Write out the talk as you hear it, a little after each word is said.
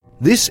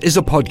This is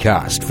a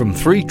podcast from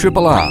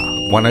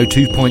 3RRR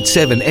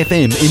 102.7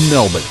 FM in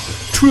Melbourne.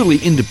 Truly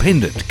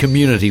independent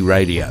community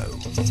radio.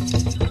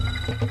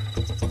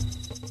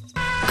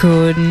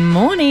 Good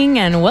morning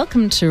and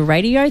welcome to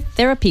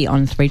Radiotherapy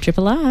on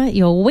 3RRR,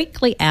 your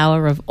weekly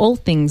hour of all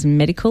things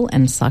medical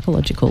and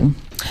psychological.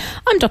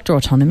 I'm Dr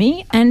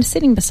Autonomy, and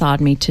sitting beside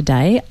me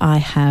today I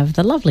have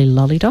the lovely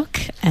Lolly Doc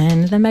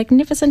and the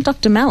magnificent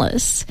Dr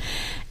Malice.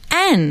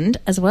 And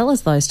as well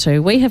as those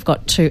two, we have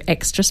got two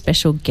extra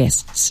special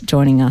guests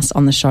joining us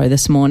on the show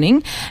this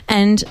morning.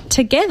 And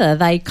together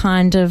they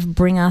kind of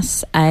bring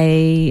us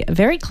a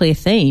very clear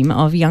theme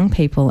of young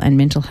people and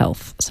mental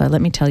health. So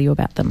let me tell you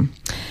about them.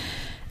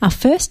 Our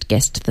first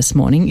guest this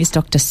morning is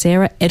Dr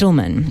Sarah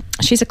Edelman.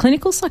 She's a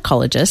clinical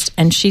psychologist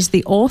and she's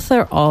the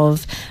author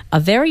of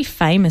a very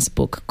famous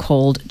book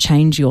called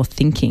Change Your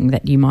Thinking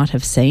that you might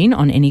have seen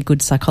on any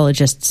good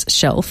psychologist's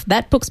shelf.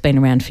 That book's been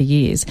around for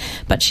years,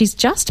 but she's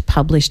just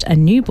published a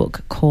new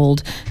book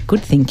called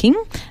Good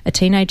Thinking, A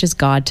Teenager's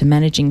Guide to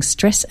Managing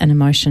Stress and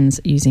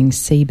Emotions Using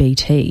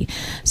CBT.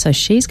 So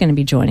she's going to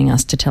be joining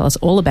us to tell us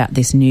all about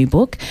this new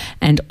book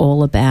and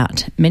all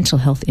about mental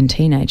health in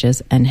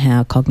teenagers and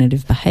how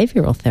cognitive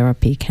behavioural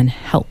therapy can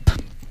help.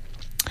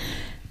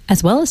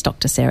 As well as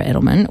Dr Sarah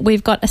Edelman,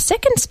 we've got a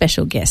second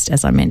special guest,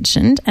 as I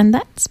mentioned, and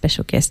that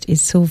special guest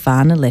is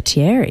Silvana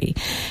Lettieri.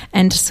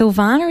 And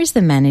Silvana is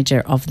the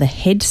manager of the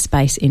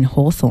Headspace in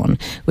Hawthorn,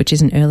 which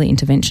is an early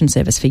intervention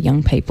service for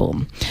young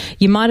people.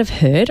 You might have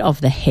heard of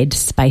the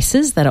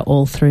Headspaces that are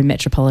all through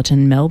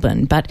metropolitan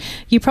Melbourne, but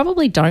you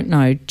probably don't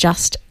know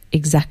just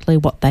exactly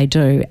what they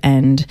do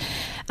and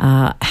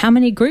how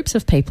many groups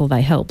of people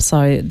they help.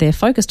 So they're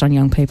focused on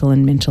young people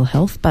and mental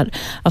health, but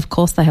of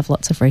course they have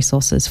lots of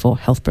resources for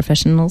health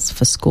professionals,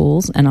 for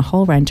schools and a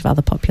whole range of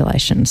other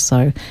populations.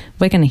 So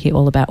we're going to hear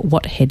all about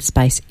what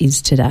Headspace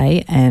is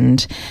today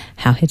and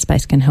how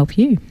Headspace can help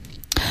you.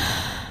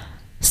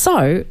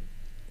 So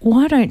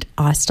why don't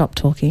I stop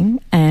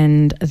talking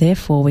and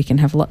therefore we can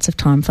have lots of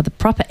time for the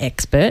proper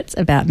experts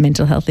about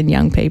mental health in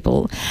young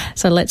people.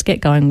 So let's get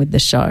going with the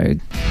show.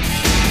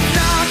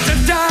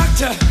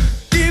 Doctor,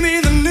 give me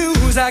the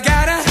news. I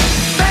got a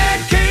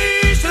bad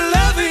case of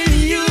loving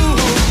you.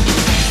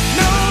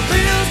 No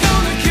pills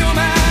gonna cure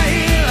my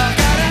ill. I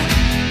got a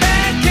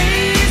bad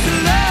case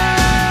of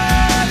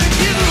loving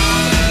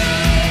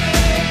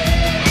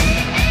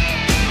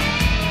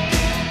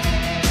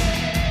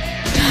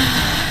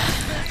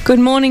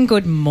you.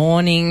 Good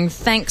morning.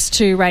 Thanks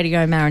to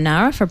Radio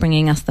Marinara for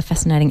bringing us the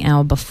fascinating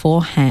hour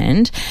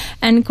beforehand.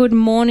 And good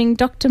morning,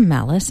 Dr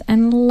Malice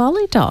and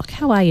Lolly Doc.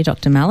 How are you,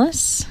 Dr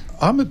Malice?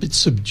 I'm a bit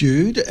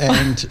subdued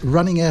and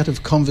running out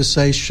of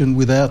conversation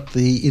without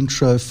the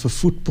intro for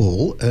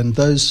football. And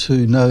those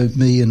who know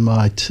me and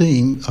my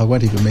team, I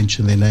won't even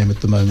mention their name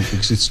at the moment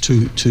because it's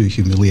too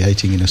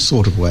humiliating in a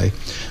sort of way.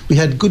 We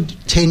had good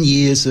 10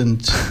 years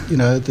and, you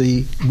know,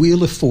 the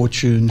wheel of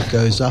fortune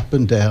goes up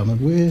and down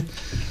and we're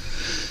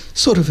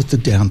sort of at the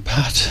down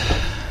part.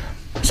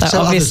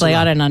 So obviously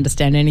I don't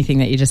understand anything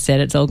that you just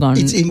said. It's all gone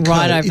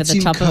right over the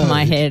top of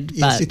my head.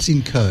 Yes, but it's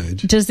in code.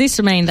 Does this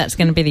mean that's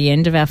going to be the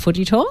end of our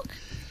footy talk?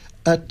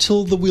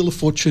 Till the Wheel of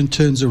Fortune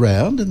turns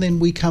around and then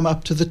we come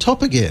up to the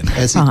top again,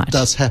 as it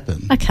does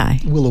happen.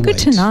 Okay. We'll await. Good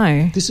to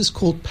know. This is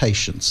called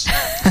patience.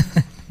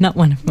 Not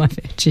one of my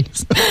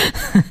virtues.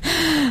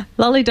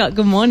 Lolly Doc,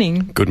 good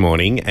morning. Good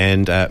morning,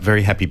 and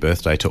very happy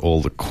birthday to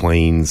all the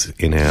queens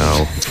in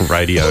our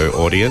radio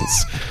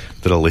audience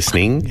that are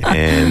listening,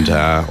 and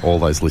all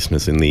those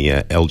listeners in the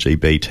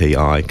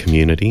LGBTI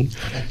community.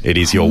 It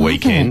is your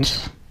weekend.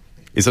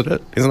 Isn't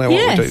it? Isn't that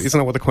what we do? Isn't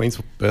that what the Queen's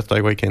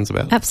birthday weekend's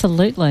about?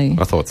 Absolutely.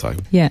 I thought so.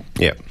 Yeah.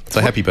 Yeah. So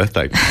happy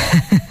birthday.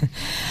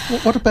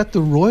 What about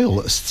the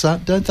royalists?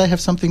 Don't they have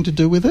something to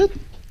do with it?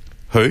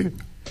 Who?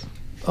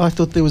 I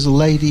thought there was a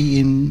lady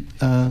in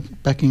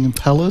Buckingham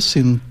Palace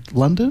in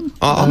London.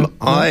 I'm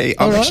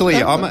actually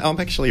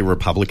a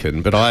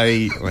Republican, but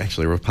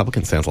actually a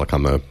Republican sounds like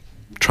I'm a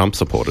Trump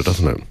supporter,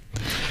 doesn't it?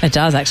 It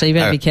does, actually. You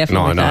better be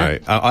careful with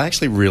that. No, I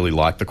actually really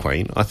like the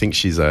Queen. I think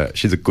she's a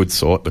good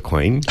sort, the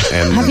Queen.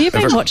 And have you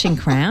been watching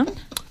Crown?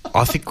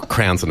 I think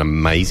Crown's an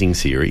amazing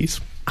series.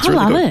 It's I really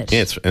love good. it.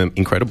 Yeah, it's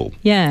incredible.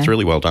 Yeah. It's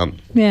really well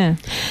done. Yeah.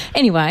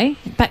 Anyway,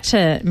 back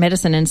to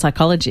medicine and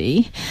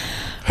psychology.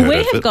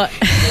 We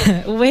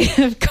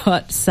have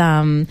got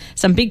some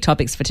big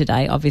topics for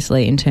today,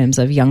 obviously, in terms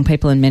of young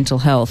people and mental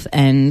health.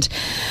 And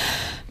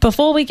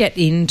before we get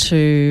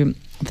into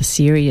the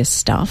serious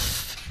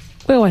stuff,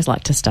 we always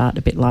like to start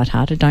a bit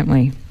lighthearted, don't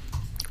we?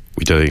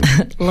 We do.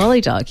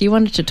 Lolly Doc, you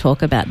wanted to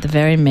talk about the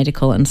very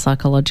medical and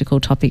psychological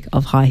topic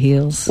of high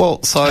heels.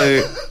 Well,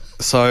 so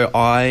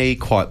I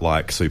quite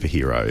like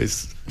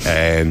superheroes,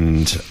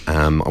 and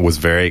I was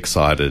very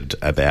excited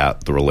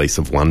about the release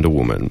of Wonder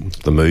Woman,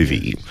 the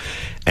movie,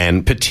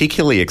 and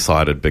particularly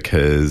excited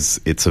because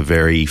it's a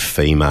very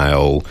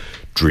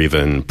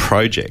female-driven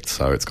project.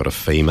 So it's got a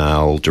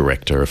female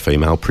director, a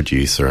female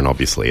producer, and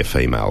obviously a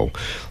female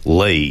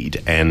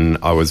lead. And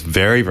I was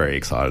very, very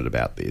excited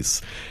about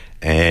this.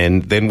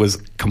 and then was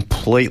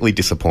completely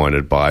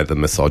disappointed by the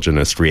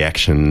misogynist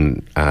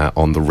reaction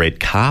on the red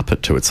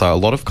carpet to it. So a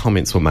lot of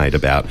comments were made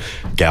about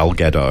Gal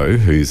Gadot,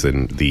 who's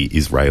the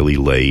Israeli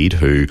lead,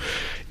 who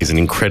is an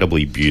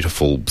incredibly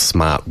beautiful,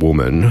 smart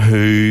woman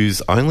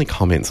whose only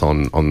comments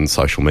on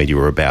social media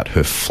were about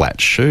her flat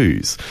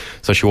shoes.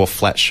 So she wore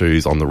flat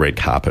shoes on the red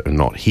carpet and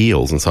not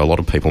heels, and so a lot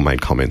of people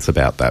made comments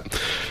about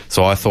that.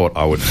 So I thought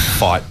I would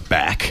fight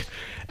back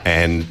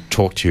and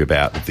talk to you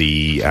about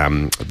the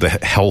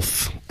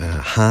health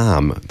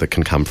harm that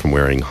can come from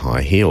wearing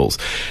high heels.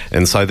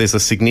 And so there's a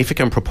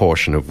significant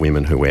proportion of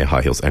women who wear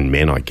high heels, and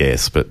men, I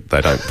guess, but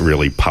they don't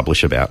really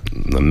publish about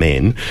the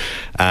men.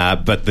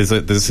 But there's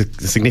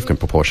a significant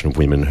proportion of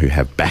women who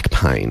have back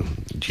pain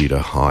due to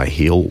high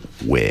heel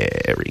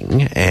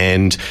wearing.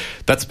 And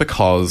that's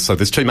because, so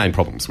there's two main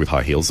problems with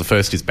high heels. The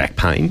first is back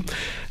pain,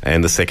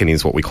 and the second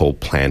is what we call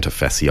plantar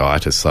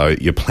fasciitis. So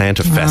your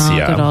plantar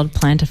fascia... good old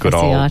plantar fasciitis. Good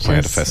old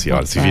plantar fasciitis.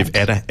 What's if you've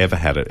that? ever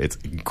had it, it's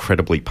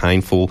incredibly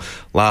painful,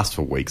 lasts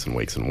for weeks and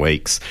weeks and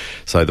weeks.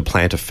 So the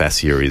plantar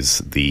fascia is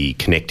the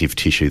connective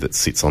tissue that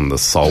sits on the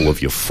sole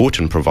of your foot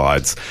and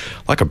provides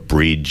like a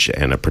bridge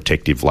and a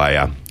protective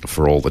layer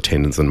for all the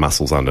tendons and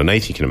muscles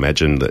underneath. You can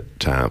imagine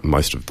that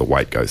most of the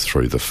weight goes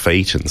through the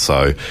feet, and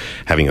so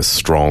having a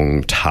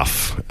strong,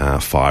 tough,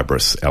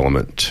 fibrous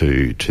element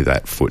to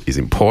that foot is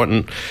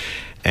important.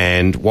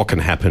 And what can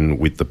happen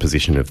with the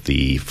position of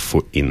the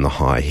foot in the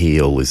high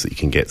heel is that you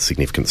can get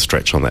significant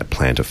stretch on that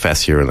plantar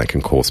fascia, and that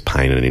can cause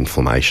pain and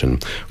inflammation,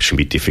 which can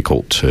be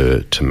difficult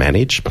to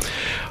manage.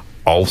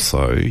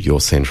 Also,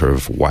 your centre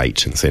of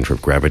weight and centre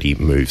of gravity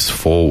moves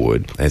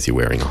forward as you're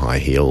wearing high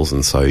heels,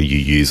 and so you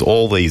use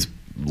all these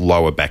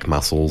lower back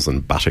muscles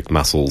and buttock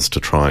muscles to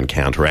try and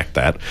counteract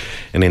that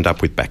and end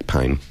up with back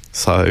pain.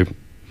 So,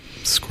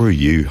 screw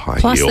you, high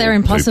heel. Plus, they're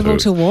impossible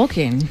to walk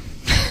in.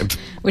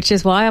 Which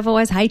is why I've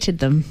always hated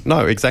them.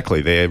 No,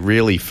 exactly. They're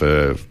really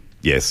for,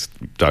 yes,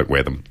 don't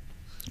wear them.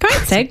 Great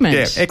segment.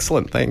 Yeah,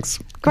 excellent. Thanks.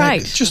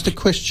 Great. Just a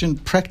question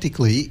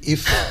practically.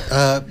 If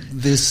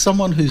there's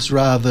someone who's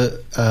rather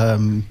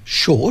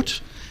short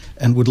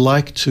and would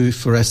like to,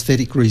 for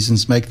aesthetic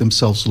reasons, make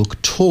themselves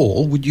look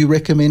tall, would you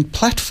recommend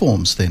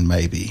platforms then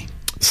maybe?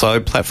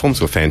 So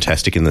platforms were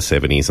fantastic in the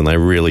 70s, and they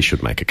really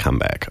should make a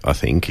comeback, I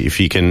think.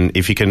 If you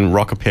can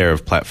rock a pair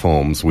of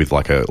platforms with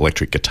like an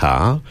electric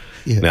guitar,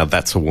 now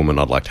that's a woman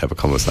I'd like to have a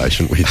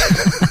conversation with.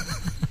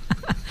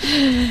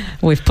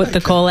 We've put the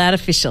call out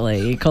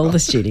officially. Call the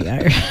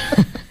studio.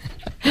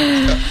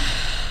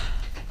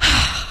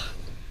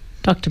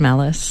 Dr.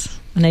 Malice,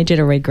 I need you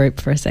to regroup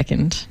for a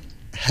second.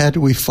 How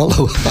do we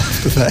follow up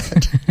after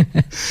that?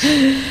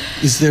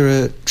 Is there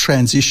a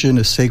transition,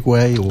 a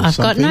segue or something? I've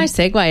got no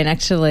segue, and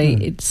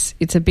actually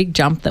it's a big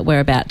jump that we're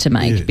about to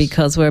make,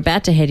 because we're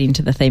about to head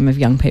into the theme of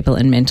young people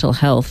and mental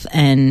health,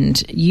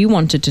 and you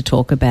wanted to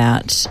talk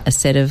about a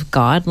set of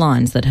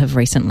guidelines that have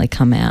recently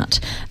come out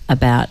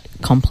about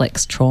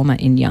complex trauma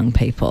in young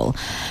people.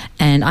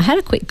 And I had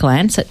a quick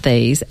glance at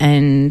these,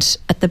 and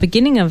at the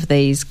beginning of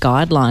these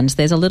guidelines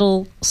there's a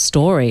little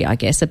story, I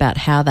guess, about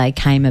how they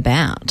came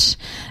about.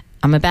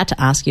 I'm about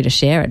to ask you to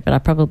share it, but I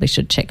probably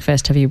should check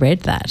first. Have you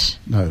read that?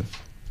 No.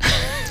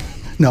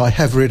 No, I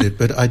have read it,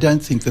 but I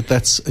don't think that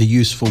that's a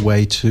useful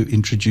way to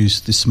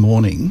introduce this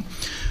morning,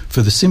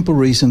 for the simple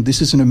reason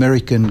this is an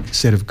American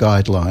set of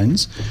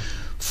guidelines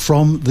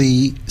from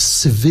the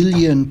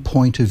civilian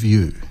point of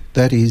view.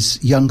 That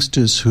is,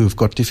 youngsters who have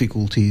got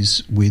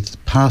difficulties with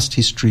past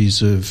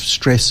histories of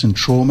stress and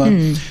trauma,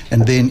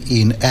 and then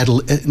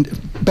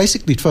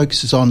basically it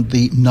focuses on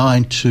the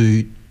 9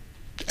 to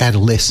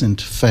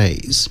adolescent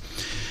phase.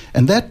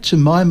 And that, to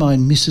my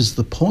mind, misses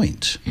the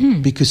point,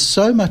 because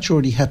so much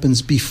already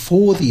happens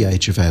before the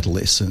age of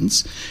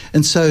adolescence.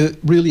 And so,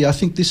 really, I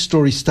think this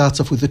story starts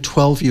off with a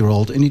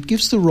 12-year-old, and it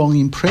gives the wrong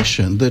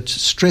impression that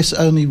stress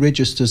only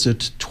registers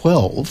at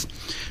 12,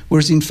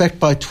 whereas, in fact,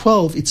 by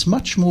 12, it's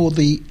much more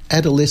the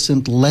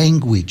adolescent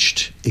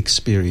languaged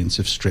experience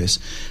of stress.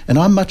 And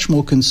I'm much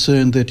more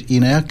concerned that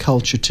in our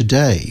culture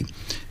today,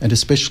 and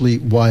especially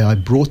why I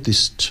brought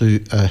this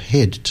to a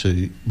head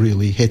to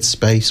really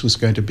Headspace was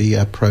going to be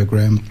our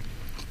program.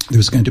 There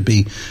was going to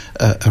be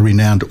a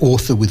renowned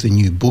author with a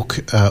new book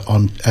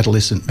on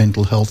adolescent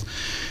mental health.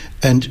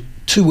 And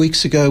 2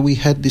 weeks ago we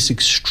had this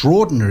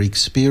extraordinary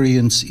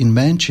experience in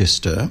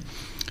Manchester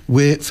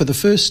where for the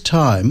first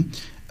time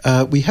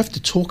we have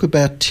to talk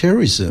about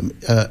terrorism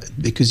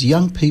because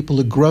young people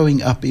are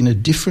growing up in a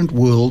different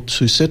world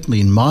to, certainly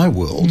in my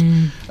world,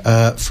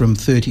 from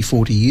 30,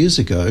 40 years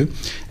ago.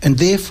 And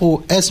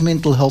therefore, as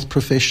mental health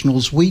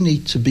professionals, we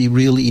need to be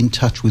really in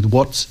touch with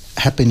what's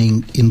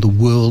happening in the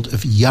world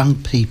of young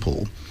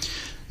people.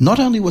 Not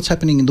only what's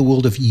happening in the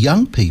world of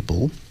young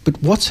people,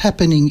 but what's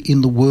happening in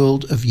the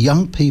world of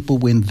young people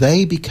when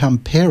they become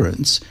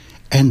parents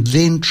and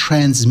then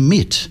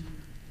transmit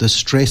the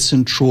stress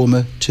and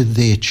trauma to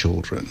their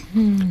children.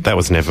 That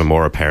was never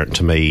more apparent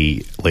to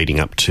me leading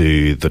up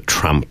to the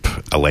Trump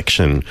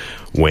election,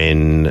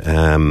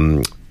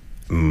 when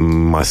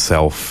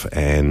myself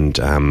and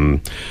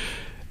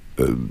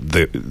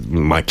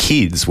my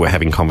kids were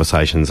having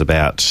conversations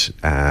about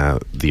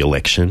the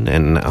election,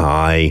 and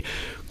I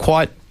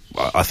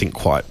think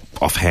quite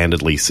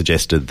offhandedly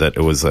suggested that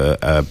it was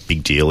a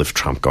big deal if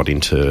Trump got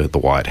into the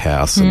White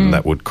House, and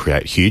that would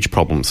create huge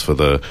problems for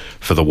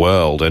the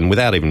world. And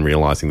without even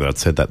realising that I'd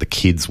said that, the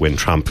kids, when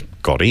Trump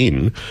got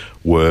in,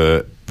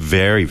 were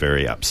very,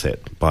 very upset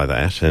by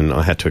that, and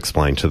I had to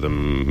explain to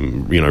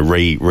them,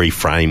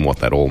 reframe what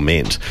that all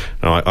meant.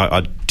 And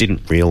I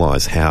didn't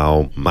realise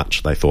how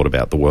much they thought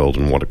about the world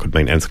and what it could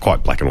mean. And it's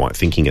quite black and white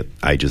thinking at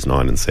ages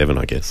 9 and 7,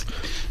 I guess.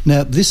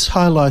 Now, this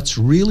highlights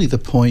really the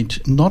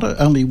point, not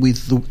only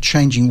with the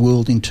changing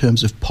world in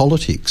terms of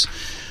politics,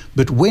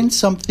 but when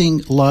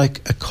something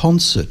like a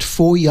concert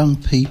for young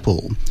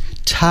people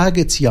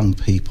targets young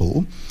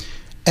people,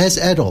 as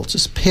adults,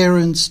 as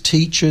parents,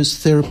 teachers,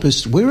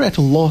 therapists, we're at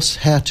a loss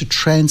how to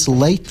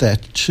translate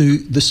that to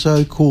the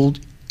so-called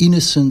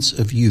innocence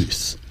of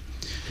youth.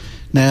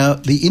 Now,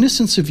 the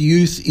innocence of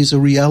youth is a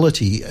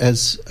reality,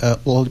 as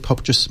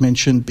Lollipop just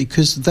mentioned,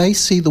 because they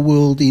see the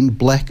world in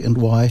black and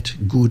white,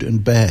 good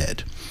and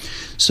bad.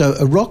 So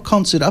a rock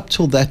concert up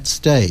till that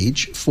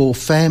stage for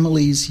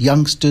families,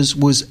 youngsters,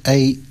 was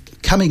a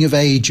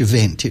coming-of-age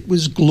event. It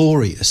was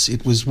glorious.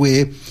 It was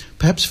where,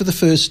 perhaps for the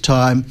first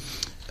time,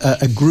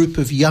 a group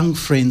of young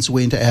friends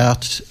went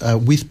out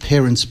with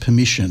parents'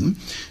 permission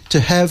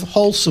to have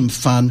wholesome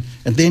fun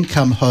and then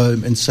come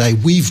home and say,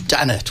 we've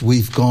done it,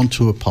 we've gone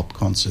to a pop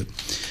concert.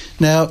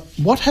 Now,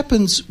 what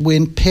happens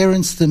when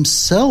parents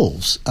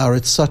themselves are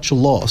at such a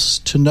loss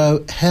to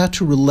know how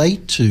to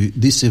relate to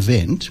this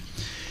event?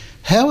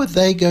 How are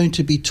they going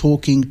to be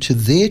talking to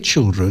their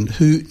children,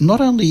 who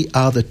not only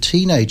are the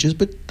teenagers,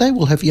 but they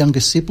will have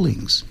younger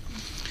siblings?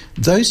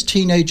 Those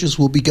teenagers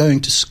will be going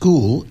to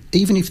school.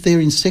 Even if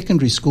they're in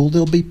secondary school,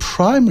 they'll be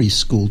primary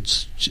school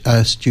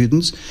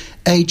students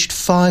aged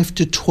 5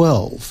 to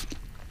 12.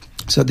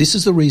 So this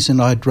is the reason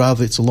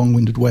it's a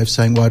long-winded way of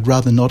saying, I'd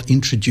rather not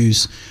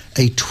introduce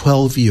a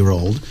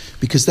 12-year-old,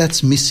 because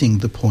that's missing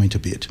the point a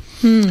bit.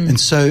 And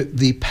so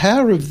the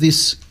power of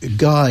this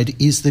guide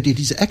is that it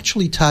is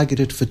actually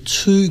targeted for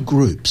two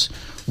groups.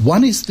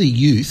 One is the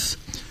youth,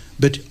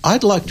 but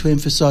I'd like to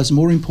emphasise,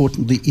 more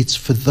importantly, it's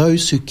for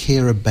those who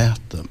care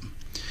about them.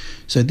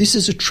 So this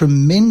is a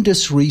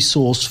tremendous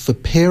resource for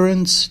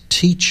parents,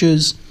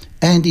 teachers,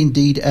 and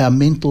indeed our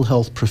mental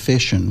health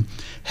profession,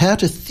 how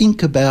to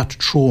think about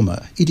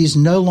trauma. It is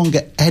no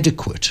longer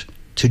adequate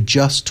to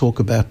just talk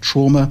about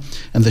trauma,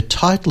 and the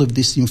title of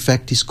this, in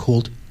fact, is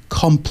called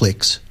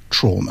Complex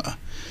Trauma.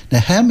 Now,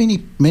 how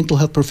many mental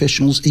health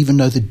professionals even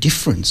know the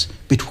difference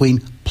between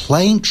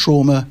plain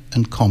trauma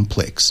and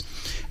complex?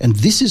 And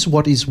this is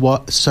what is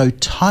so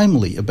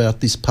timely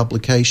about this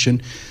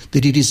publication,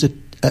 that it is a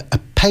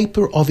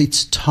paper of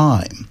its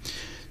time.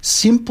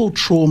 Simple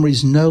trauma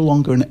is no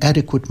longer an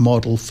adequate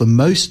model for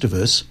most of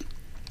us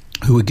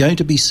who are going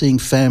to be seeing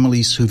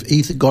families who've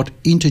either got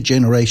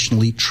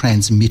intergenerationally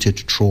transmitted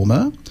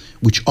trauma,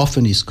 which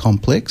often is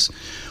complex,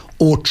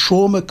 or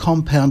trauma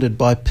compounded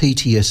by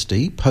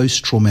PTSD,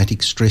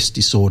 post-traumatic stress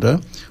disorder,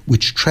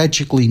 which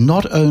tragically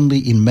not only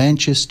in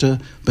Manchester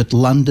but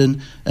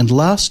London and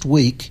last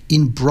week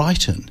in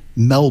Brighton,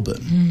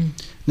 Melbourne.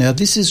 Now,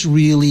 this is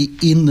really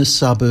in the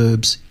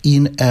suburbs,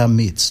 in our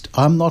midst.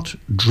 I'm not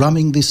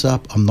drumming this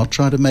up. I'm not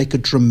trying to make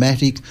it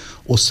dramatic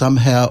or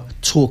somehow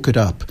talk it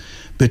up.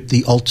 But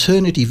the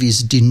alternative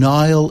is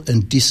denial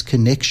and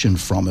disconnection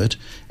from it.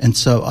 And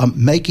so I'm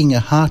making a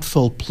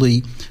heartfelt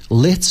plea,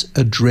 let's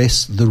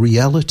address the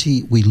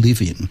reality we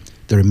live in.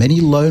 There are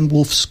many lone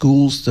wolf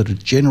schools that are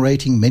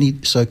generating many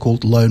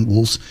so-called lone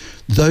wolves.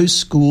 Those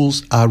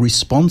schools are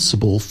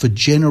responsible for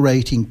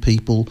generating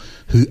people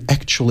who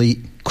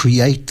actually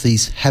create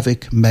these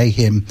havoc,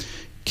 mayhem,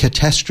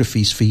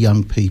 catastrophes for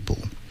young people.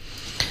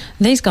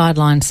 These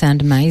guidelines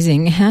sound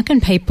amazing. How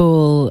can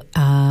people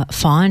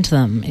find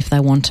them if they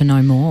want to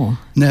know more?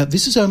 Now,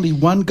 this is only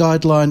one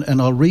guideline,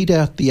 and I'll read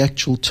out the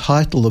actual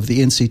title of the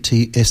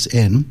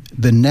NCTSN,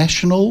 the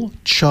National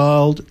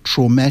Child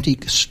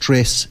Traumatic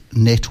Stress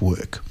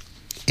Network,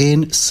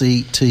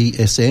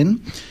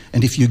 NCTSN.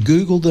 And if you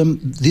Google them,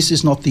 this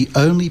is not the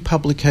only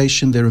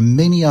publication. There are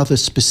many other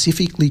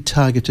specifically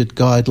targeted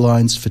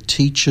guidelines for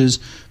teachers,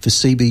 for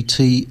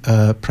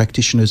CBT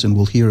practitioners, and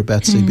we'll hear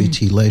about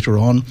CBT later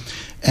on.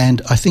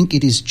 And I think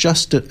it is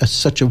just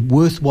such a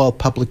worthwhile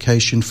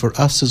publication for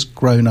us as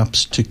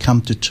grown-ups to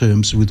come to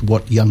terms with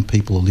what young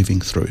people are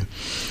living through.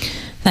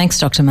 Thanks,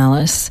 Dr.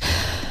 Mallis.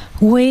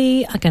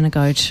 We are going to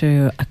go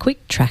to a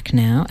quick track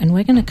now, and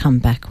we're going to come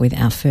back with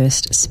our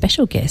first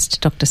special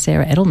guest, Dr.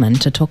 Sarah Edelman,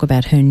 to talk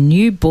about her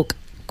new book,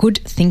 Good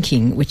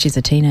Thinking, which is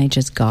a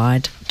teenager's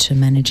guide to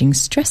managing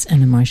stress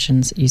and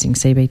emotions using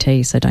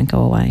CBT, so don't go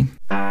away.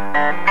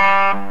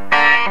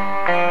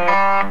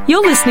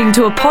 You're listening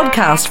to a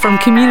podcast from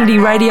Community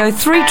Radio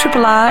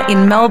 3RRR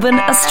in Melbourne,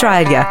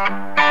 Australia.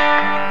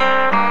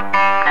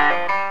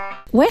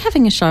 We're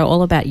having a show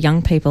all about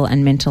young people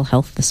and mental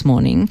health this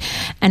morning,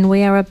 and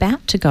we are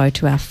about to go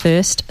to our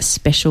first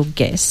special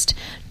guest,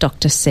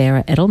 Dr.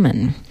 Sarah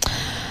Edelman.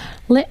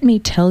 Let me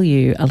tell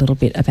you a little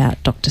bit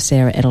about Dr.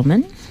 Sarah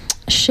Edelman.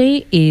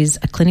 She is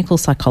a clinical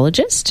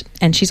psychologist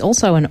and she's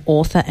also an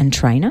author and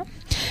trainer.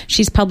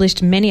 She's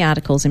published many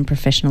articles in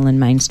professional and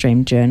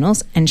mainstream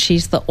journals, and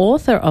she's the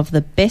author of the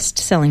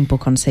best-selling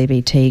book on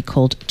CBT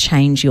called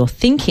Change Your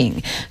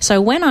Thinking. So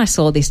when I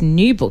saw this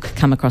new book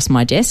come across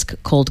my desk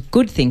called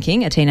Good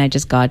Thinking, A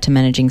Teenager's Guide to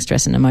Managing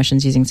Stress and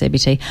Emotions Using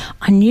CBT,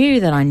 I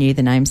knew that I knew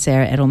the name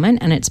Sarah Edelman,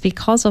 and it's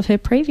because of her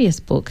previous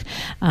book,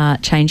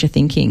 Change Your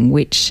Thinking,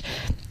 which,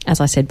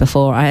 as I said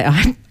before,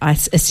 I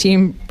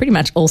assume pretty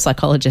much all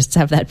psychologists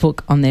have that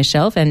book on their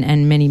shelf,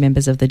 and many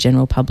members of the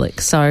general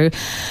public. So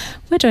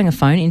we're doing a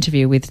phone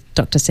interview with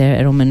Dr Sarah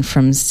Edelman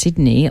from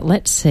Sydney.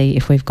 Let's see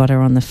if we've got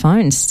her on the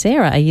phone.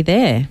 Sarah, are you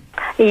there?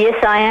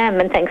 Yes, I am,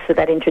 and thanks for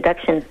that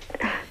introduction.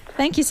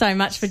 Thank you so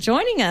much for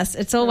joining us.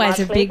 It's always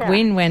a big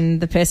win when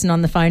the person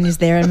on the phone is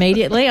there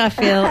immediately. I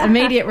feel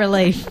immediate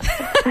relief.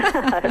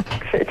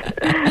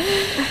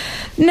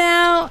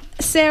 Now,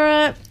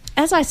 Sarah,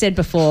 as I said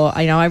before,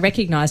 I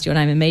recognised your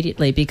name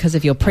immediately because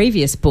of your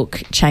previous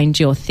book, Change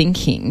Your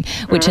Thinking,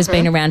 which has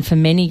been around for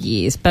many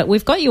years. But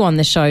we've got you on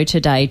the show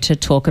today to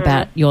talk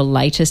about your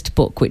latest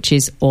book, which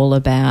is all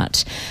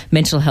about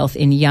mental health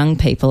in young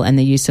people and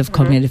the use of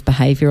cognitive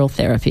behavioural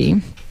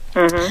therapy.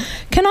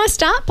 Can I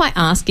start by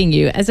asking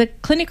you, as a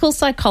clinical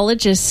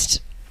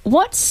psychologist,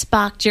 what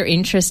sparked your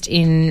interest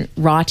in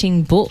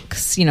writing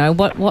books?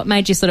 What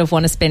made you sort of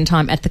want to spend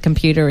time at the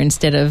computer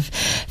instead of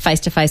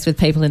face-to-face with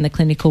people in the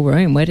clinical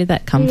room? Where did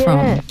that come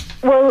from?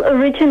 Well,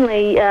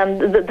 originally,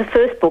 the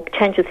first book,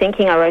 Change Your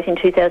Thinking, I wrote in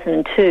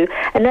 2002,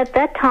 and at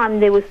that time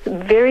there was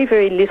very,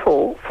 very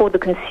little for the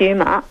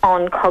consumer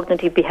on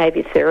cognitive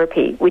behaviour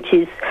therapy, which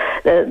is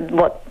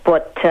what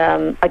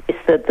I guess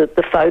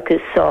the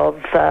focus of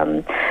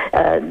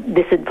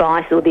this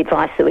advice, or the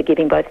advice that we're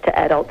giving both to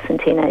adults and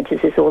teenagers,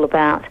 is all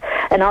about.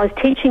 And I was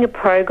teaching a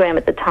program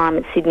at the time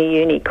at Sydney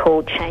Uni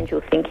called Change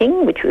Your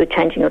Thinking, which was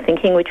Changing Your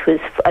Thinking, which was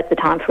at the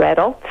time for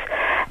adults.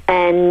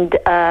 And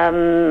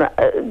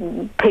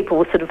people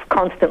were sort of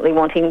constantly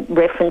wanting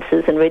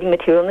references and reading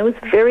material, and there was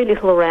very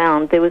little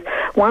around. There was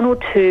one or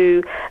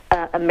two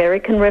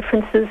American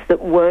references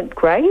that weren't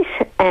great,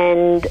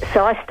 and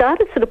so I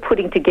started sort of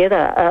putting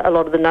together a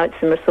lot of the notes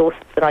and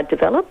resources that I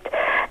developed,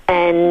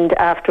 and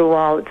after a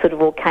while it sort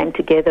of all came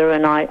together,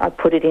 and I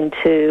put it into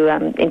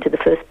the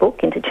first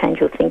book, into Change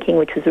Your Thinking,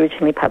 which was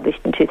originally published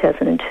in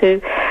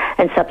 2002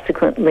 and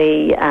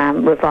subsequently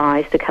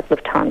revised a couple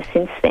of times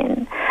since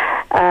then.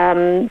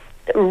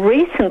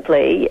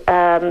 Recently,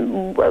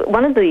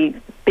 one of the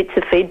bits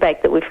of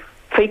feedback that we've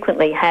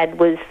frequently had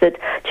was that,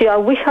 gee, I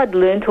wish I'd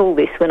learnt all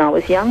this when I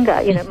was younger.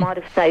 It might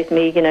have saved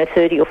me,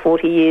 30 or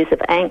 40 years of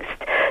angst.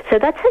 So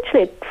that's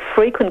actually a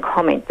frequent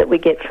comment that we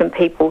get from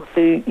people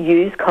who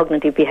use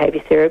cognitive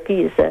behaviour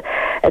therapy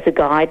as a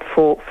guide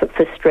for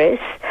stress.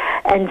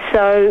 And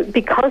so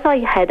because I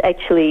had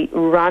actually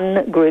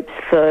run groups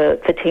for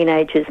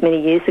teenagers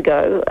many years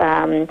ago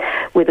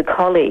with a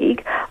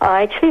colleague,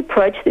 I actually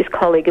approached this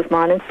colleague of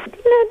mine and said,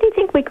 do you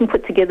think we can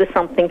put together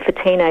something for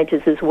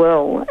teenagers as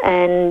well?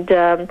 And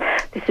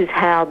this is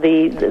how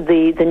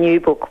the new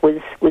book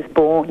was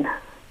born.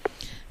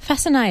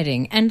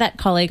 Fascinating. And that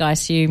colleague, I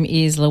assume,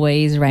 is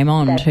Louise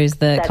Raymond, who's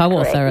the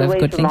co-author of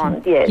Good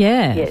Thinking.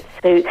 Yes,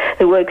 who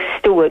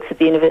still works at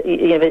the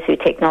University of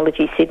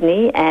Technology,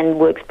 Sydney, and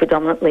works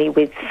predominantly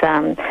with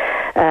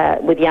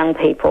young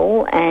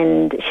people.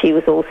 And she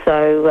was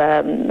also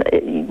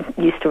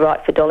used to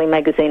write for Dolly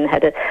magazine,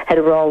 had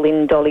a role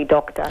in Dolly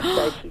Doctor.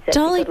 So she's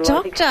Dolly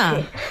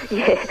Doctor.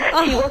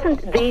 Yeah, she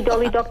wasn't the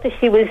Dolly Doctor.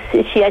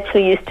 She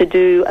actually used to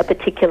do a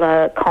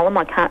particular column.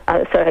 I can't.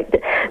 Sorry,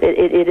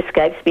 it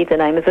escapes me the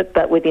name of it,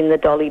 but within the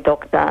Dolly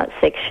Doctor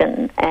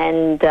section,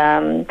 and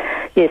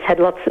yes, had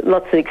lots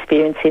of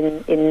experience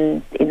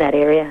in that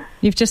area.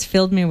 You've just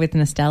filled me with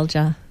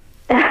nostalgia.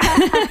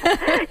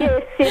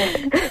 Yes.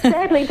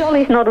 Sadly,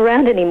 Dolly's not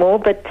around anymore,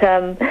 but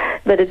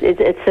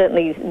it's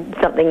certainly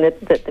something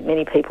that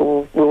many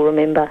people will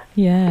remember.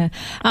 Yeah.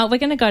 We're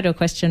going to go to a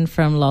question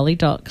from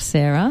Lollydoc,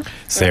 Sarah.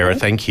 Sarah,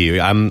 thank you.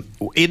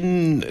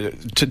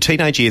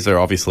 Teenage years are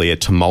obviously a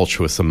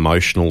tumultuous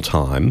emotional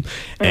time,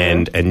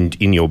 and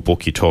in your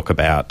book you talk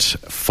about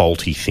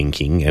faulty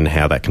thinking and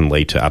how that can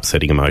lead to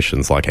upsetting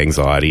emotions like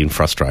anxiety and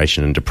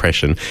frustration and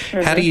depression.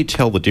 How do you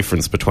tell the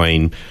difference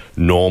between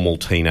normal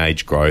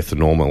teenage growth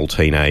and normal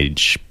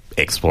teenage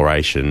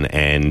exploration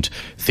and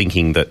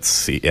thinking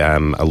that's a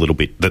little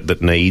bit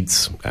that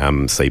needs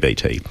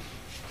CBT?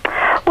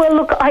 Well,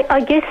 look,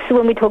 I guess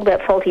when we talk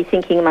about faulty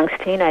thinking amongst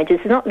teenagers,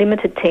 it's not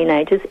limited to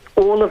teenagers.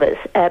 All of us,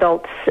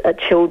 adults,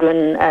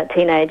 children,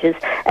 teenagers,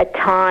 at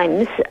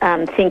times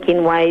think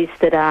in ways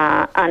that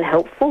are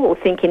unhelpful or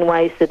think in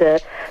ways that are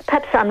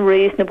perhaps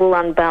unreasonable,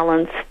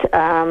 unbalanced,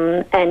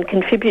 and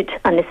contribute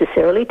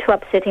unnecessarily to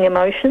upsetting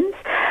emotions.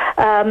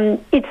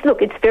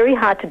 It's very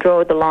hard to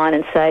draw the line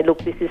and say,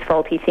 look, this is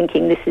faulty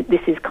thinking,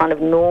 this is kind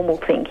of normal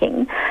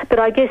thinking. But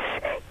I guess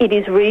it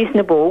is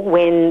reasonable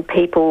when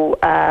people,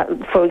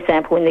 for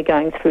example, when they're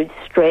going through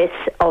stress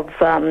of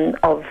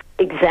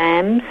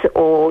exams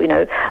or,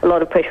 a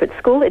lot of pressure at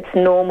school, it's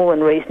normal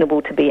and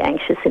reasonable to be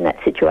anxious in that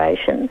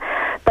situation.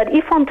 But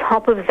if on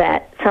top of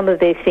that, some of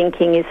their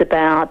thinking is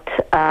about,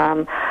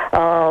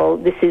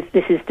 this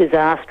is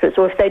disastrous,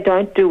 or if they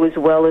don't do as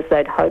well as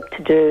they'd hoped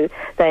to do,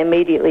 they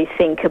immediately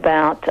think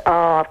about,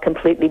 I've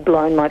completely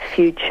blown my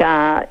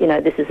future,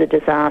 this is a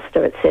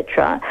disaster,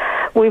 etc.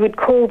 We would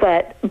call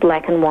that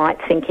black and white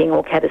thinking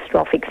or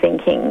catastrophic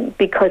thinking,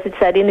 because it's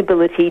that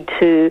inability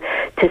to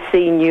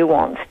see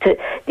nuance,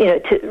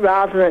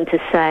 rather than to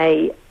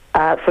say,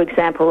 for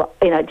example,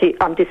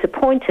 I'm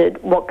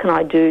disappointed, what can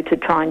I do to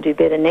try and do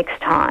better next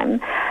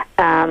time?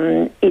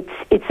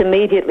 It's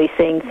immediately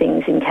seeing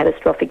things in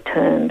catastrophic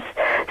terms.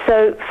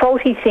 So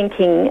faulty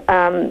thinking,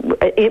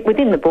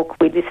 within the book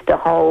we list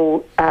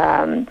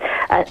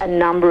a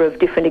number of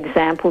different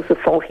examples of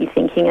faulty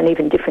thinking and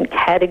even different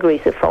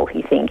categories of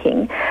faulty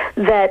thinking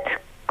that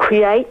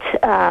create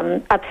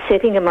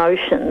upsetting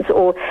emotions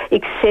or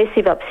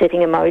excessive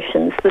upsetting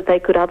emotions that they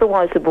could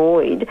otherwise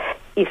avoid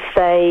if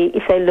they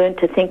learned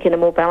to think in a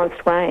more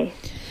balanced way.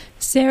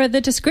 Sarah,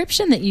 the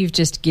description that you've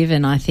just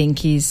given, I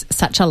think, is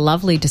such a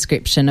lovely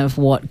description of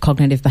what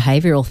cognitive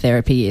behavioural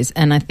therapy is.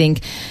 And I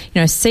think,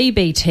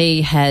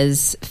 CBT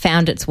has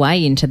found its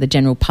way into the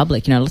general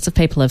public. Lots of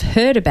people have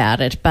heard about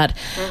it, but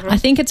I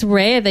think it's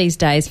rare these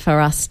days for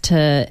us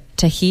to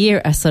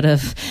hear a sort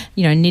of,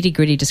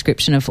 nitty-gritty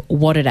description of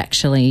what it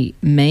actually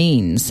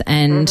means.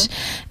 And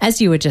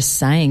as you were just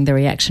saying, the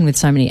reaction with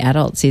so many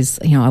adults is,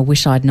 I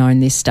wish I'd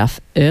known this stuff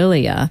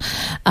earlier.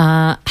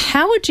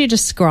 How would you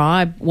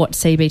describe what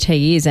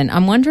CBT is? And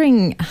I'm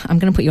wondering, I'm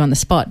going to put you on the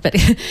spot, but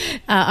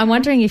I'm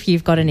wondering if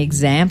you've got an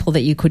example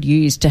that you could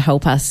use to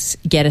help us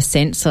get a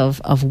sense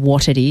of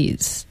what it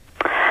is.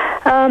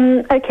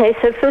 Okay,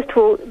 so first of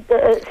all,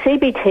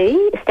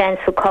 CBT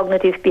stands for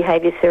Cognitive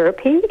Behaviour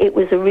Therapy. It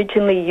was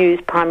originally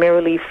used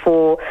primarily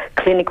for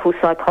clinical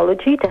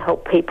psychology to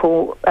help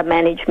people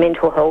manage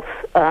mental health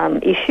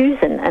issues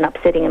and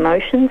upsetting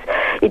emotions.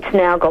 It's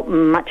now got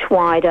much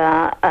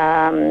wider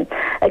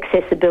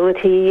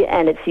accessibility,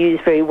 and it's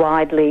used very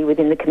widely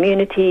within the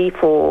community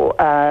for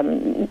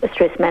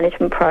stress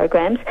management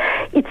programs.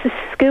 It's a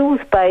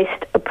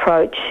skills-based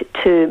approach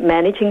to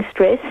managing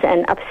stress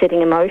and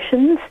upsetting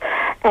emotions,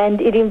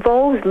 and it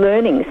involves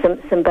learning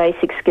some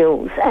basic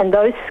skills, and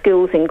those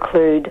skills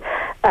include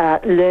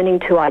learning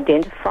to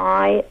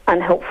identify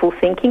unhelpful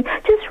thinking,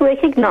 just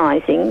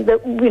recognising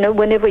that,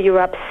 whenever you're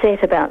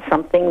upset about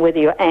something, whether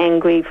you're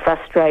angry,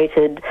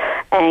 frustrated,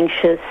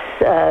 anxious,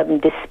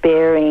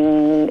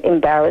 despairing,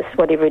 embarrassed,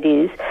 whatever it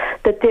is,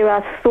 that there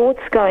are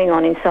thoughts going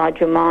on inside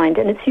your mind,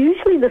 and it's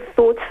usually the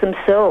thoughts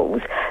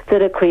themselves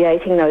that are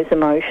creating those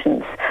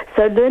emotions.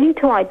 So learning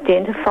to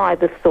identify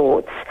the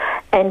thoughts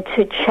and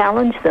to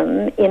challenge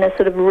them in a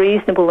sort of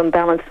reasonable and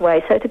balanced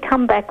way. So to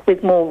come back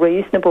with more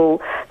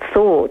reasonable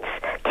thoughts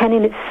can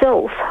in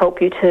itself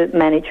help you to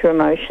manage your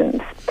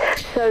emotions.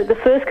 So the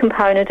first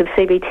component of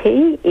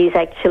CBT is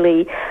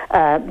actually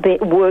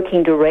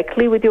working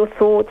directly with your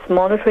thoughts,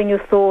 monitoring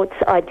your thoughts,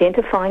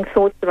 identifying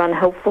thoughts that are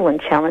unhelpful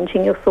and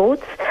challenging your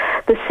thoughts.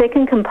 The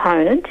second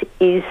component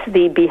is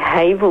the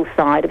behavioural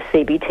side of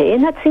CBT,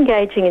 and that's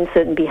engaging in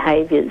certain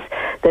behaviours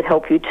that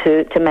help you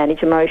to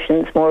manage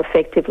emotions more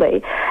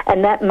effectively.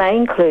 And that may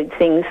include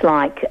things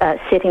like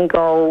setting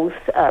goals,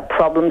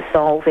 problem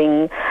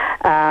solving,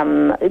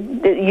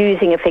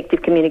 using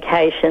effective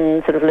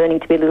communication, sort of learning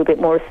to be a little bit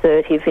more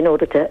assertive in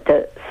order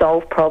to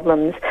solve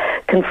problems,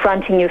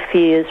 confronting your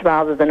fears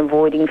rather than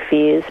avoiding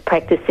fears,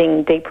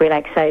 practicing deep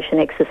relaxation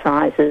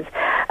exercises,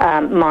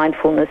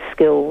 mindfulness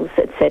skills,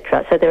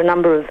 etc. So there are a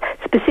number of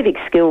specific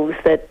skills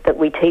that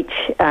we teach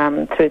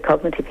through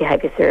cognitive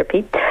behaviour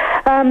therapy.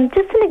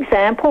 Just an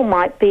example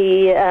might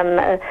be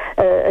a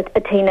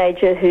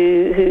teenager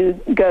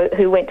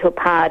who went to a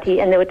party,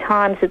 and there were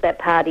times at that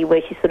party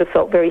where she sort of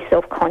felt very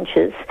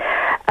self-conscious,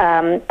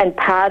 and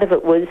part of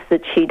it was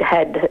that she'd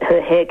had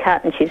her hair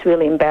cut and she's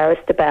really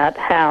embarrassed about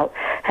how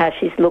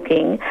she's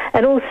looking,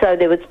 and also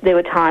there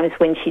were times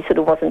when she sort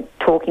of wasn't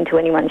talking to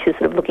anyone, she was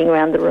sort of looking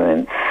around the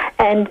room.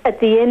 And at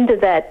the end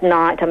of that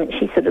night,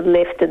 she sort of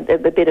left a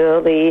bit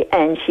early,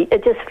 and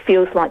it just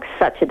feels like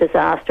such a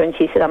disaster, and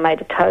she said, I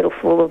made a total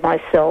fool of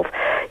myself.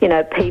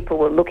 People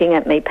were looking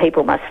at me,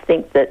 people must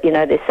think that,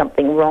 there's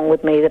something wrong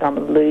with me, that I'm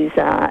a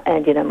loser,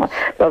 and,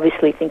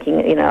 obviously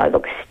thinking, I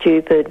look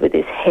stupid with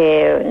this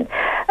hair, and,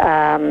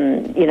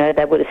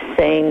 they would have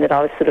seen that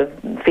I was sort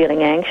of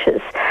feeling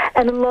anxious.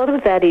 And a lot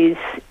of that is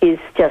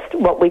just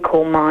what we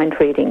call mind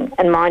reading,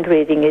 and mind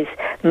reading is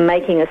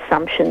making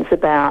assumptions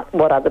about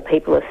what other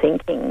people are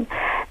thinking.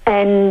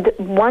 And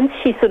once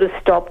she sort of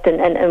stopped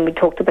and we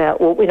talked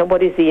about, well,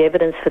 what is the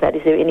evidence for that?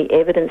 Is there any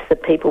evidence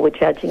that people were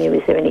judging you?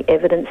 Is there any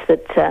evidence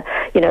that,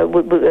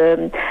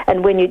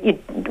 and when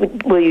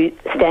were you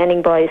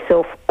standing by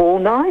yourself all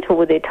night, or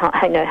were there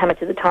how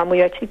much of the time were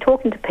you actually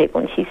talking to people?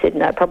 And she said,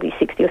 no, probably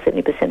 60 or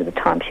 70% of the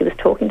time she was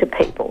talking to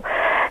people.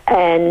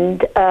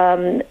 And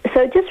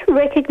so just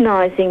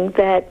recognising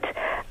that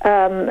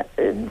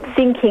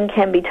thinking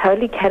can be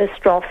totally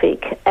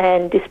catastrophic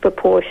and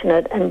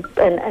disproportionate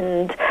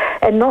and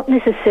not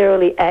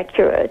necessarily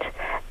accurate,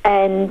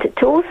 and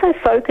to also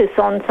focus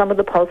on some of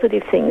the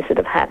positive things that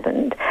have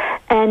happened.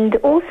 And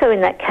also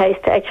in that case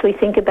to actually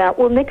think about,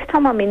 well, next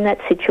time I'm in that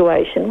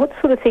situation, what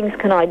sort of things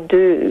can I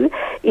do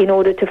in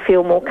order to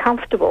feel more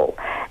comfortable?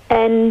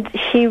 And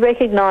she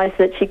recognised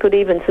that she could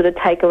even sort of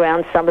take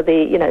around some of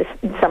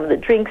the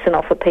drinks and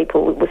offer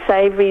people with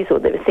savouries, or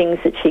there were things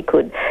that she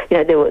could,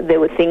 there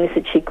were things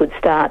that she could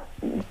start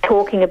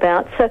talking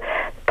about. So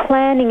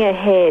planning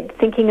ahead,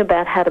 thinking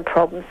about how to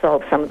problem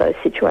solve some of those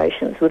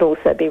situations would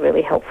also be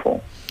really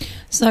helpful.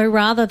 So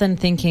rather than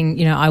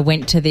thinking, I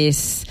went to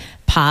this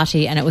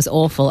party and it was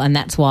awful and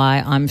that's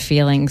why I'm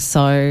feeling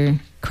so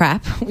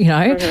crap,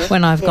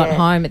 when I've got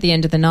home at the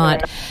end of the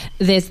night,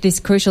 there's this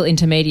crucial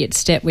intermediate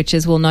step, which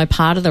is, well, no,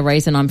 part of the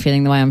reason I'm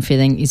feeling the way I'm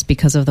feeling is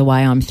because of the way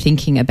I'm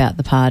thinking about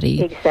the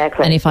party.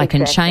 Exactly. And if I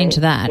can change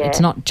that, it's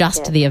not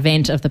just the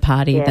event of the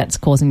party that's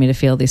causing me to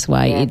feel this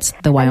way, it's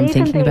the way I'm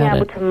thinking about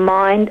it. And even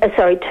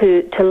being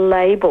able to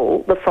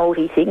label the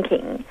faulty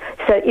thinking.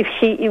 So if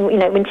she,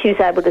 when she was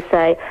able to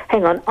say,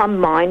 hang on, I'm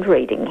mind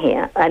reading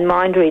here, and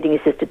mind reading is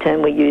just a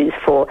term we use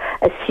for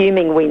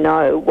assuming we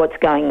know what's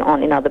going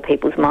on in other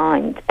people's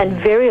minds. And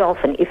very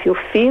often, if you're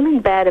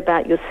feeling bad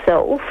about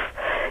yourself,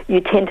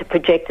 you tend to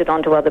project it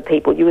onto other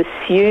people. You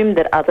assume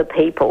that other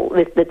people,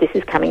 that this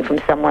is coming from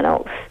someone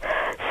else.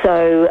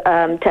 So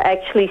to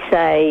actually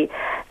say,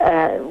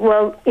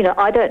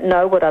 I don't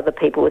know what other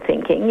people were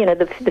thinking.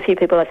 The few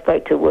people I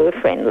spoke to were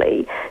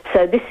friendly.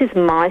 So this is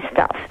my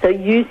stuff. So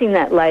using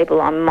that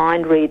label, I'm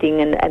mind reading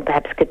and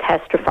perhaps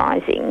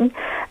catastrophizing,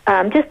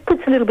 just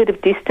puts a little bit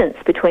of distance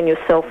between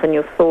yourself and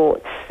your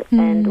thoughts,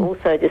 and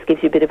also just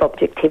gives you a bit of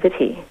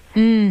objectivity.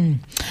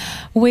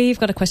 We've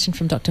got a question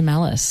from Dr.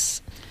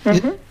 Malice.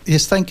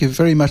 Yes, thank you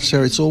very much,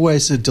 Sarah. It's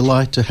always a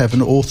delight to have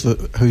an author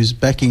who's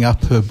backing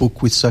up her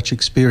book with such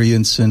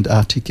experience and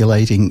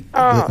articulating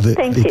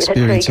the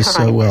experiences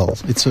so well.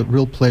 It's a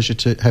real pleasure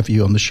to have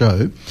you on the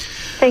show.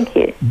 Thank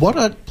you. What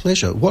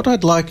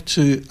I'd like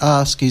to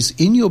ask is,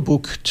 in your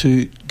book,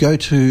 to go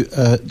to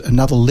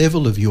another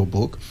level of your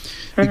book,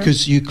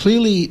 because you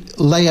clearly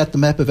lay out the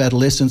map of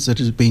adolescence that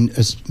has been,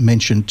 as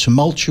mentioned,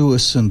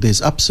 tumultuous, and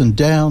there's ups and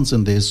downs,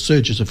 and there's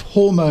surges of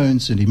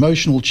hormones and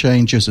emotional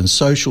changes and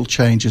social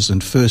changes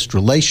and first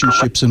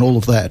relationships and all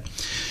of that.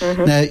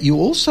 Now, you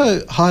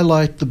also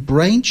highlight the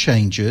brain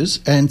changes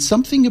and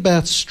something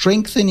about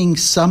strengthening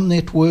some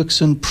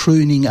networks and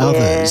pruning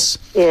others.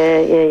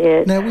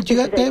 Yeah. Now, would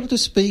you be able to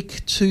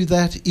speak to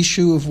that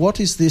issue of what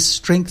is this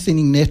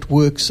strengthening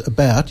networks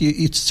about?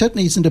 It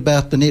certainly isn't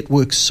about the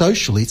networks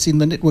socially. It's in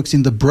the networks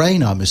in the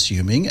brain, I'm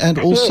assuming, and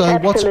also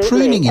what's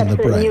pruning in the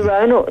brain.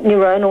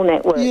 Neuronal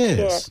networks.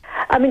 Yes.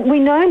 Yeah. I mean, we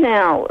know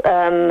now,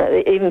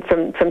 even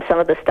from some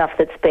of the stuff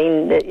that's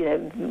been,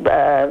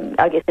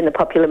 I guess, in the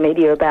popular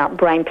media about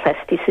brain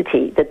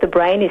plasticity, that the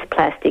brain is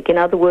plastic. In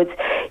other words,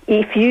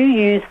 if you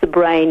use the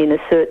brain in a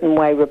certain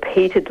way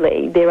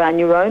repeatedly, there are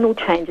neuronal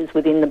changes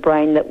within the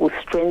brain that will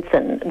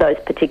strengthen those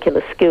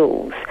particular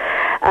skills.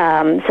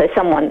 So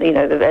someone,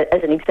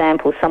 as an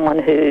example, someone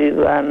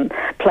who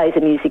plays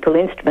a musical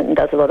instrument and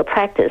does a lot of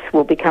practice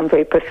will become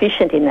very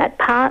proficient in that,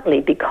 partly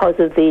because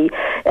of the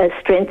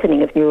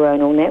strengthening of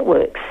neuronal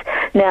networks.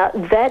 Now,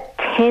 that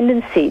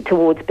tendency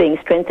towards being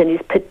strengthened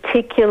is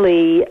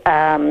particularly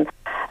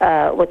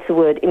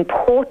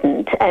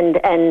important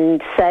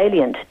and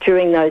salient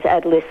during those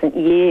adolescent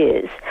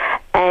years.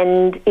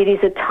 And it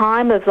is a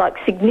time of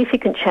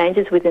significant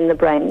changes within the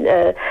brain.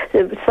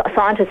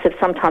 Scientists have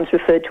sometimes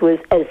referred to as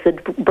the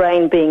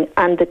brain being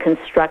under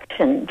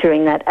construction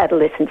during that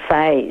adolescent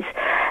phase.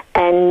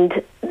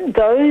 And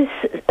those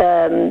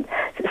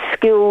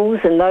skills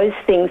and those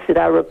things that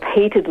are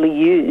repeatedly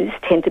used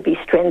tend to be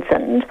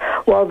strengthened,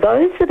 while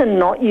those that are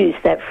not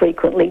used that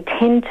frequently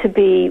tend to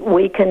be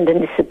weakened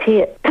and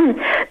disappear.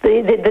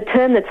 The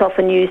term that's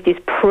often used is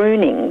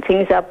pruning.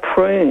 Things are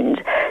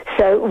pruned.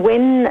 So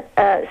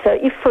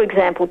if, for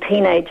example,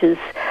 teenagers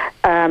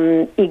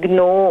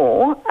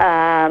ignore,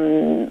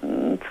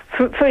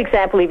 for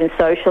example, even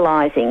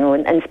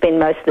socialising and spend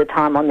most of the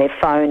time on their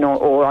phone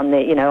or on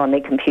their, on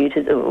their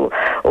computers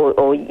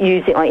or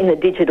using in the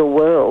digital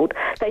world,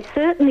 they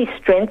certainly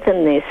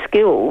strengthen their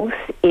skills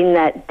in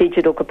that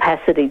digital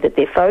capacity that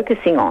they're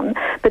focusing on,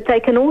 but they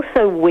can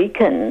also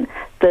weaken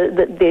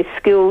their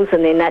skills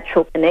and their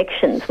natural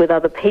connections with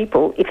other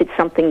people if it's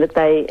something that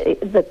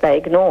they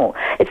ignore.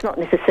 It's not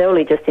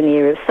necessarily just in the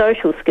area of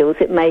social skills.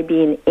 It may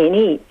be in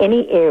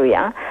any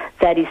area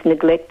that is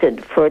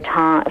neglected for a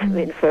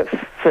time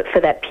for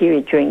that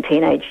period during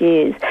teenage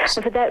years.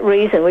 And for that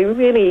reason, we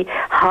really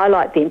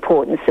highlight the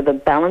importance of a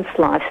balanced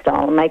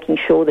lifestyle and making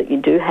sure that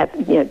you do have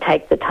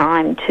take the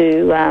time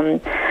to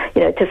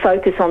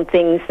focus on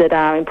things that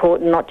are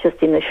important not just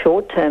in the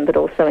short term but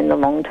also in the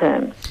long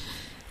term.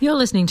 You're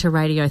listening to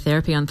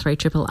Radiotherapy on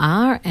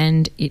 3RRR,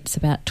 and it's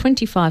about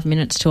 25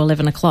 minutes to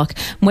 11 o'clock.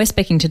 We're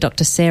speaking to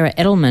Dr Sarah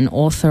Edelman,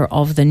 author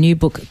of the new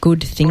book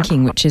Good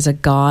Thinking, which is a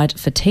guide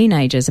for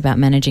teenagers about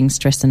managing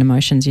stress and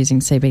emotions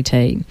using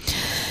CBT.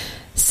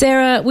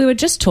 Sarah, we were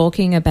just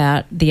talking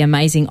about the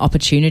amazing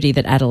opportunity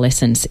that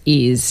adolescence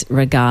is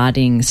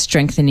regarding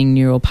strengthening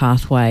neural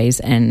pathways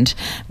and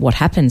what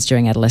happens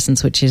during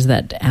adolescence, which is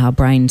that our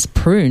brains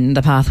prune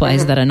the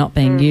pathways that are not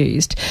being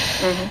used.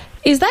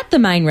 Is that the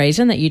main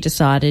reason that you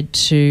decided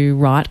to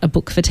write a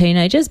book for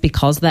teenagers,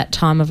 because that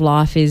time of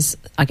life is,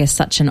 I guess,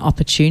 such an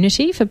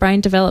opportunity for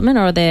brain development,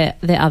 or are there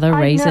other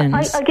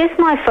reasons? I guess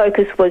my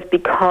focus was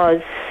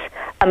because,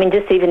 I mean,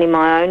 just even in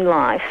my own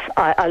life,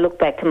 I look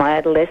back to my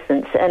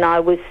adolescence and I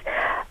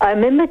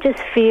remember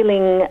just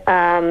feeling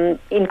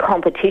in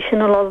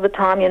competition a lot of the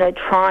time,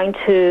 trying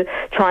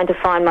to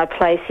find my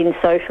place in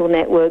social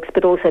networks,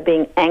 but also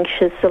being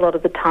anxious a lot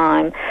of the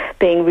time,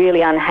 being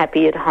really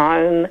unhappy at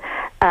home,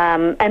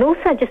 and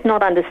also just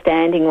not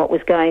understanding what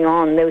was going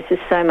on. There was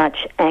just so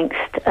much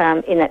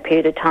angst in that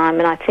period of time,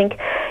 and I think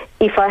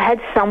if I had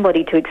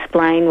somebody to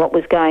explain what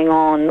was going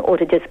on or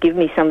to just give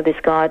me some of this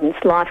guidance,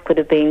 life could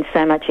have been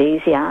so much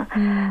easier.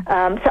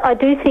 So I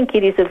do think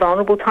it is a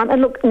vulnerable time. And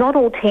look, not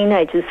all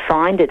teenagers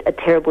find it a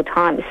terrible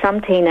time.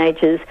 Some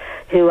teenagers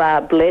who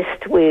are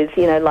blessed with,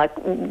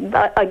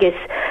 I guess,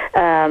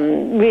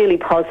 really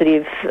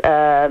positive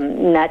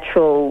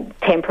natural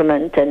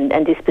temperament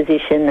and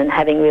disposition, and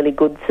having really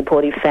good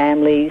supportive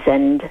families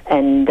and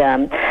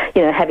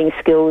having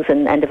skills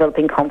and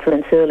developing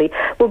confidence early,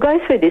 will go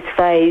through this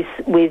phase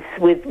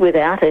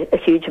without a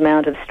huge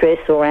amount of stress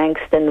or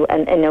angst,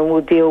 and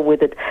will deal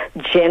with it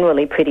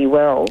generally pretty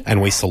well.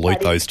 And we salute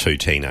those two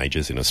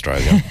teenagers in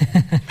Australia.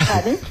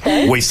 Pardon?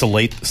 Sorry? We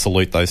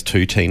salute those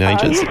two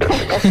teenagers.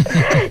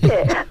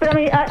 Yeah, but I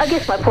mean, I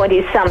guess my point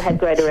is some have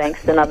greater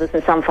angst than others,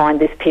 and some find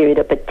this period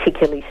a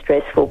particularly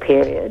stressful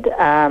period.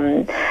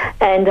 And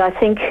I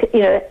think,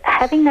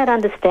 having that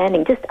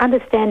understanding, just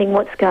understanding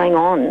what's going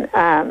on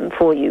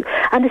for you,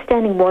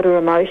 understanding what are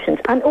emotions,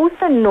 and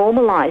also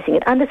normalising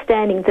it,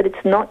 understanding that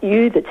it's not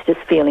you that's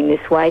just feeling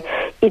this way,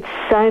 it's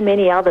so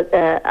many other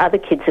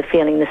kids are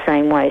feeling the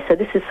same way. So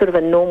this is sort of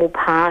a normal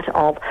part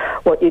of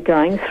what you're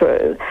going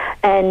through,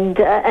 and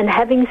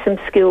having some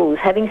skills,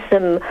 having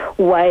some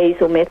ways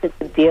or methods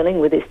of dealing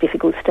with this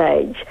difficult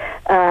stage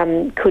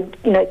could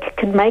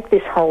make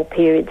this whole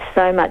period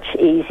so much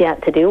easier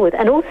to deal with,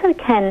 and also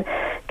can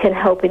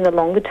help in the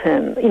longer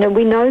term.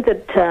 We know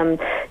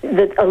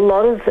that a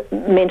lot of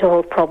mental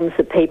health problems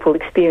that people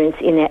experience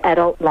in their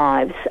adult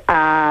lives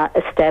are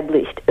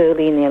established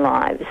early in their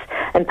lives,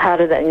 and part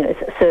of that,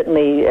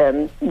 certainly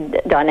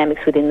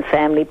dynamics within the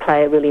family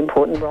play a really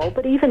important role,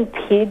 but even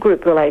peer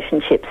group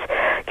relationships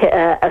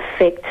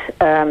affect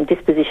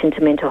disposition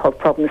to mental health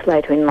problems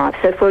later in life.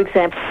 So, for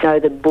example,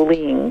 that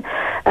bullying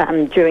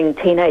during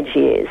teenage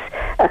years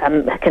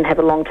can have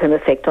a long-term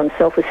effect on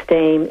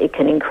self-esteem. It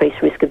can increase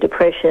risk of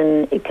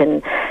depression. It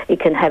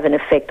can have an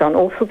effect on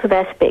all sorts of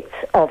aspects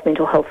of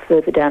mental health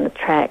further down the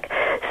track.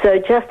 So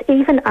just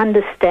even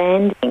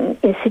understanding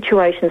in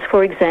situations,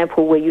 for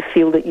example, where you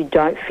feel that you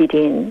don't fit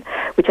in,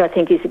 which I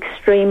think is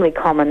extremely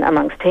common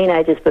amongst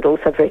teenagers, but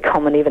also very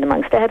common even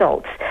amongst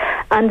adults,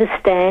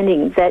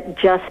 understanding that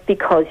just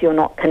because you're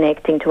not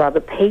connecting to other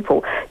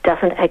people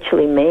doesn't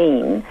actually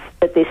mean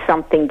that there's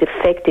something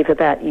defective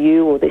about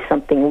you or there's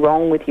something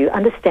wrong with you.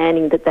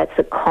 Understanding that that's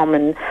a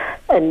common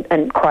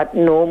and quite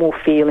normal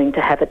feeling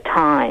to have at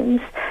times,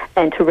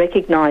 and to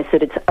recognise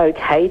that it's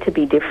okay to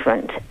be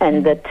different,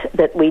 and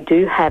that we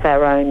do have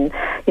our own,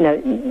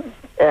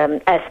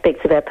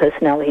 aspects of our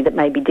personality that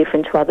may be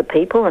different to other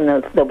people, and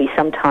there'll be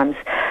sometimes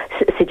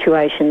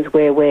situations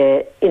where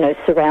we're,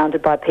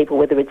 surrounded by people,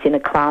 whether it's in a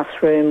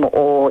classroom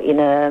or in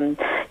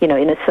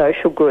a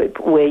social group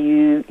where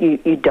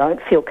you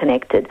don't feel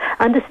connected.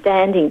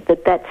 Understanding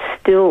that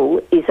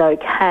still is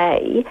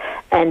okay,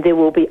 and there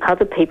will be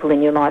other people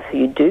in your life who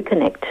you do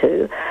connect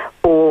to,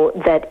 or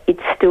that it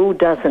still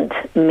doesn't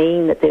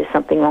mean that there's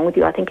something wrong with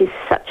you, I think is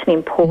such an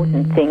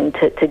important thing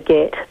to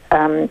get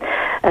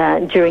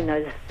during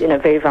those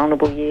very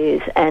vulnerable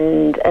years,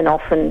 and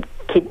often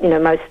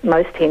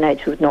most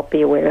teenagers would not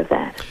be aware of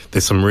that.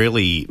 There's some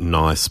really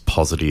nice,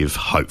 positive,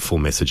 hopeful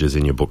messages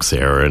in your book,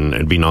 Sarah, and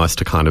it'd be nice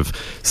to kind of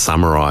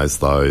summarise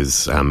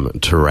those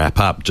to wrap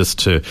up. Just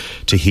to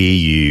hear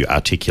you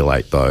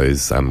articulate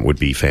those would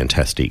be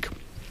fantastic.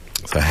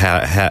 So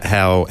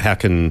how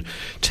can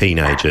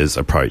teenagers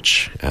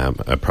approach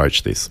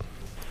this?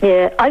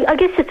 Yeah, I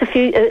guess just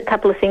a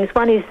couple of things.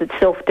 One is that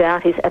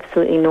self-doubt is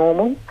absolutely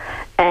normal,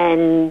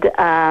 and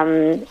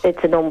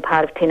it's a normal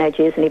part of teenage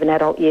years and even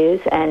adult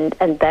years, and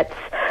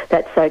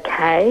that's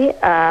okay.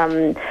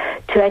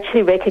 To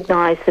actually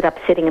recognise that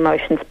upsetting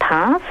emotions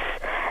pass.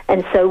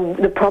 And so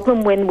the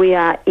problem when we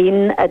are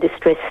in a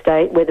distressed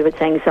state, whether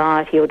it's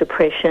anxiety or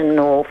depression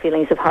or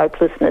feelings of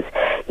hopelessness,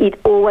 it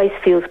always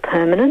feels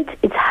permanent.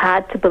 It's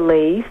hard to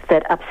believe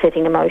that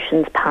upsetting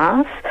emotions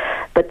pass,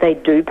 but they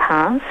do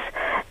pass.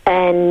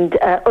 And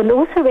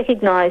also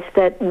recognise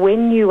that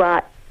when you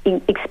are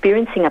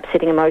experiencing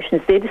upsetting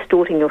emotions, they're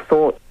distorting your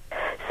thoughts.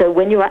 So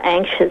when you are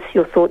anxious,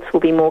 your thoughts will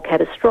be more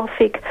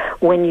catastrophic.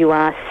 When you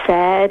are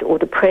sad or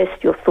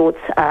depressed, your thoughts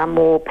are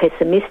more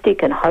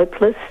pessimistic and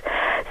hopeless.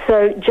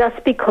 So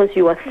just because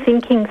you are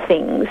thinking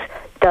things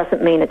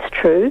doesn't mean it's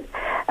true.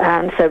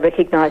 So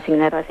recognising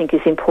that, I think,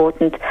 is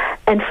important.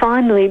 And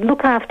finally,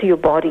 look after your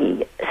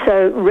body.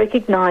 So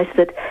recognise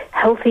that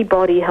healthy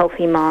body,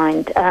 healthy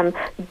mind,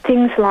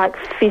 things like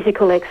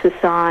physical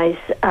exercise,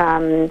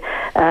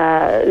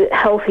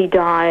 healthy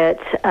diet,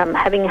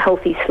 having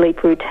healthy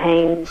sleep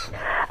routines,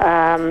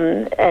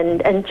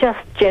 and just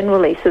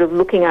generally sort of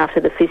looking after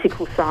the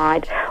physical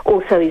side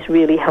also is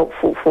really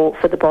helpful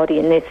for the body.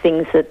 And there's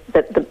things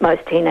that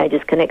most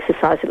teenagers can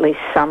exercise at least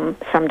some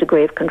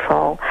degree of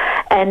control.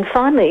 And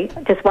finally,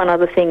 just one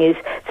other thing is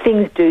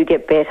things do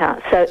get better.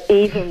 So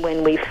even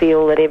when we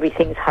feel that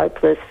everything's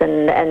hopeless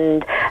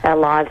and our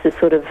lives are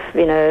sort of,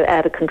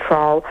 out of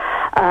control,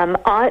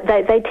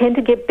 they tend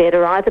to get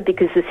better either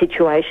because the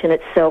situation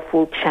itself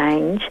will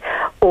change,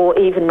 or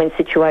even when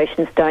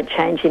situations don't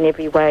change in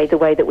every way, the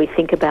way that we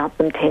think about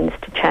them tends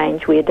to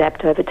change. We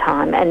adapt over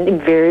time, and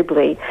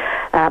invariably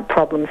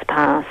problems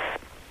pass.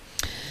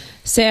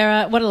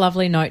 Sarah, what a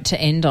lovely note to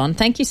end on.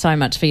 Thank you so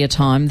much for your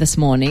time this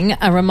morning.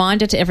 A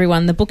reminder to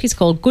everyone, the book is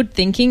called Good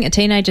Thinking, A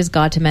Teenager's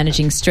Guide to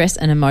Managing Stress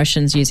and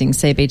Emotions Using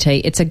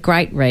CBT. It's a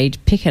great read.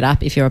 Pick it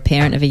up if you're a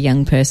parent of a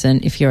young person,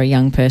 if you're a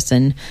young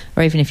person,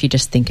 or even if you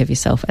just think of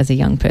yourself as a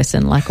young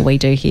person like we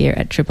do here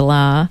at Triple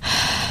R.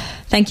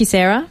 Thank you,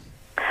 Sarah.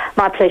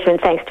 My pleasure, and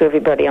thanks to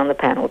everybody on the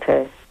panel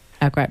too.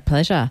 Our great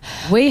pleasure.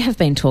 We have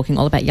been talking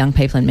all about young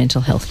people and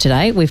mental health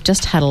today. We've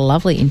just had a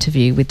lovely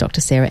interview with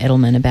Dr Sarah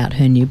Edelman about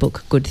her new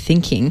book, Good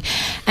Thinking.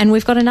 And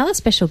we've got another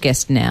special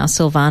guest now,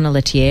 Silvana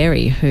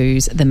Lettieri,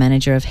 who's the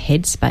manager of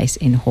Headspace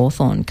in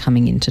Hawthorn,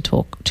 coming in to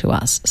talk to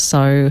us.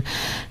 So,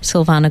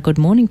 Silvana, good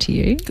morning to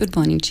you. Good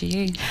morning to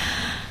you.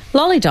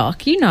 Lolly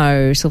Doc, you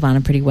know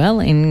Silvana pretty well.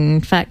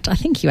 In fact, I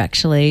think you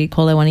actually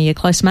call her one of your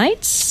close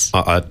mates.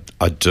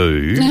 I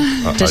do.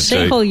 Does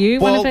she call you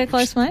one of her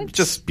close mates?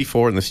 Just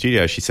before in the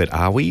studio, she said,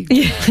 "Are we?"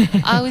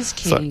 I was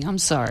kidding. I'm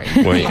sorry.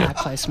 We are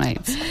close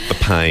mates. The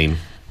pain.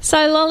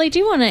 So, Lolly, do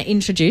you want to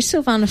introduce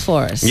Silvana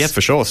for us? Yeah,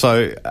 for sure.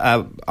 So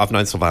I've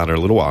known Silvana a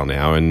little while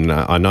now, and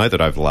I know that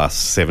over the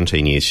last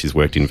 17 years she's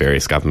worked in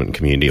various government and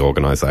community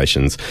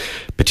organisations,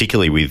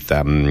 particularly with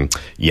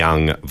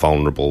young,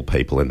 vulnerable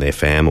people and their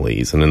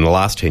families. And in the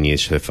last 10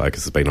 years, her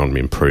focus has been on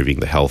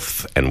improving the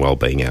health and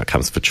wellbeing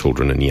outcomes for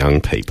children and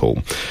young people,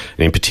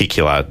 and in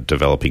particular,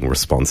 developing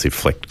responsive,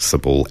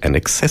 flexible and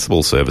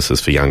accessible services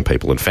for young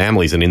people and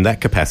families. And in that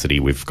capacity,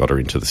 we've got her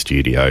into the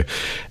studio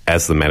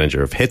as the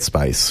manager of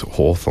Headspace,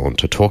 Hawthorn,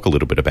 to talk a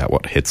little bit about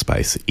what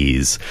Headspace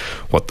is,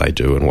 what they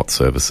do and what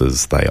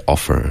services they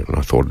offer. And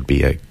I thought it'd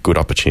be a good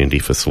opportunity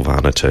for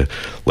Silvana to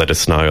let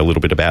us know a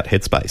little bit about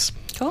Headspace.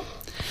 Cool.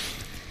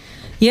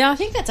 Yeah, I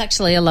think that's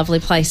actually a lovely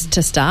place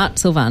to start,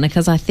 Silvana,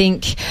 because I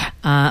think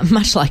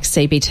much like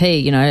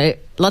CBT,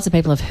 lots of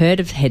people have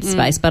heard of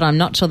Headspace, but I'm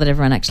not sure that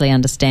everyone actually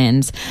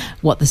understands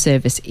what the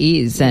service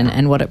is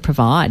and what it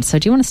provides. So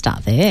do you want to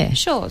start there?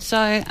 Sure. So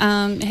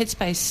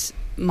Headspace,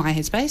 my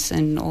Headspace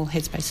and all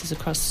Headspaces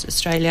across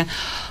Australia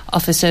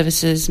offer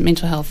services,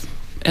 mental health,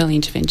 early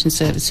intervention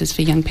services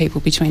for young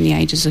people between the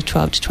ages of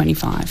 12 to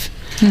 25.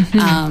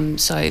 Mm-hmm.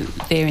 So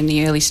they're in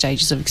the early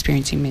stages of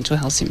experiencing mental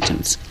health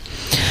symptoms.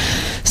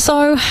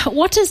 So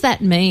what does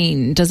that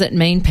mean? Does it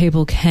mean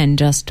people can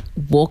just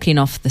walk in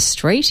off the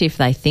street if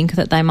they think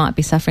that they might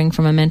be suffering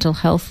from a mental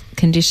health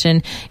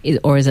condition,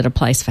 or is it a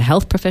place for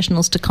health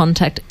professionals to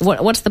contact?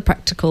 What's the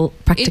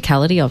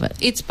practicality of it?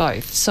 It's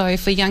both. So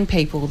for young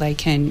people, they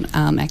can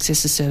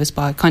access the service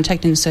by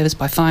contacting the service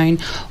by phone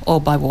or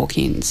by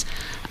walk-ins.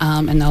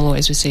 And they'll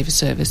always receive a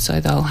service. So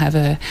they'll have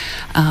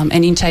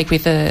an intake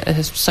with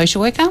a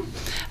social worker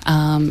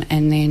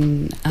and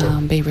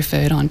then be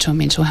referred on to a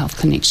mental health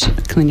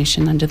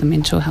clinician under the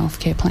mental health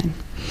care plan.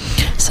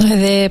 So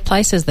they're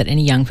places that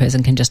any young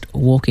person can just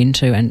walk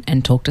into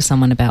and talk to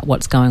someone about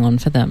what's going on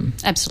for them.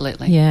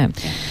 Absolutely. Yeah.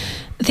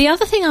 The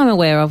other thing I'm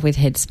aware of with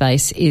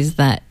Headspace is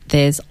that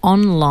there's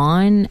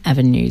online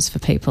avenues for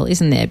people,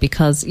 isn't there?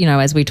 Because,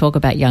 as we talk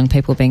about young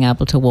people being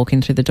able to walk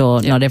in through the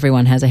door, not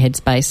everyone has a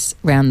Headspace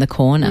round the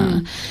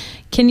corner.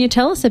 Can you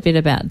tell us a bit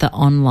about the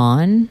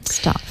online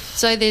stuff?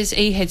 So there's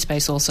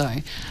e-Headspace also,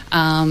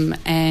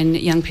 and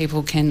young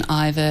people can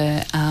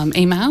either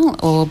email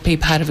or be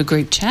part of a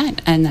group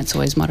chat, and that's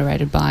always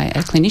moderated by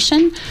a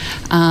clinician,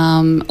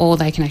 or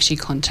they can actually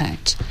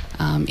contact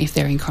if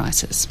they're in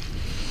crisis.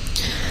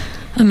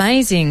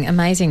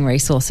 Amazing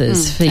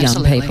resources for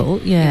young people.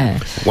 Yeah.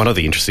 One of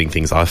the interesting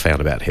things I found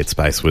about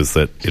Headspace was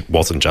that it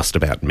wasn't just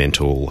about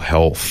mental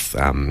health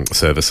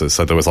services.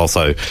 So there was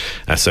also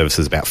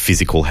services about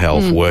physical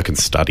health, work and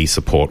study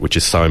support, which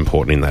is so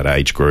important in that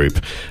age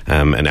group,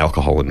 and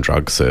alcohol and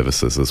drug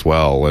services as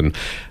well. And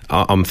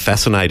I'm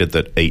fascinated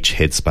that each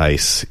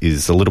Headspace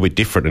is a little bit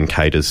different and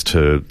caters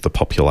to the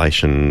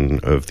population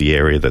of the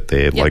area that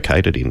they're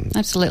located in.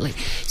 Absolutely.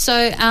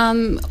 So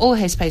all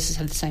Headspaces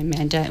have the same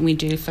mandate, and we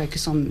do focus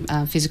focus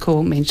on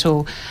physical,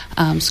 mental,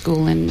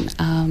 school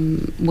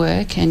and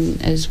work,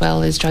 and as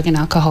well as drug and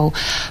alcohol.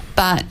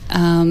 But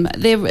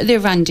they're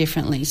run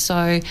differently.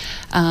 So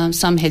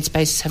some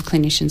headspaces have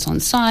clinicians on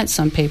site.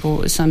 Some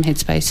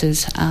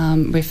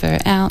headspaces refer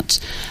out,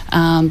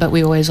 but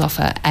we always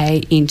offer a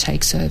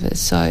intake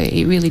service. So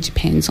it really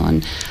depends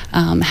on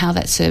how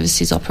that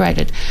service is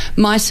operated.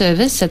 My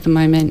service at the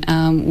moment,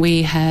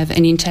 we have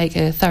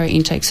a thorough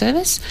intake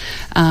service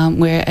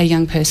where a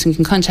young person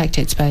can contact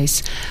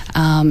Headspace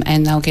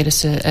and they'll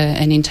get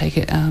an intake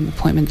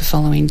appointment the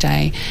following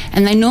day.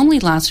 And they normally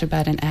last for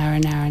about an hour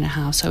and a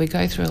half. So we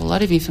go through a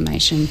lot of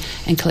information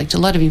and collect a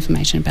lot of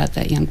information about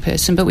that young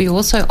person. But we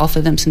also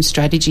offer them some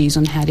strategies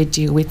on how to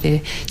deal with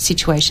their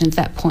situation at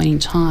that point in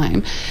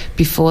time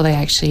before they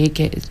actually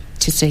get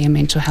to see a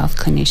mental health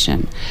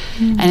clinician.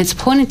 And it's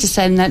important to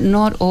say that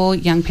not all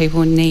young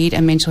people need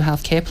a mental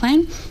health care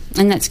plan,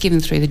 and that's given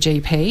through the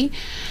GP.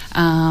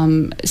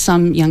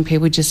 Some young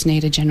people just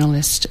need a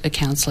generalist, a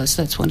counsellor.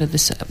 So that's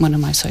one of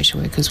my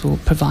social workers will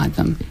provide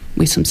them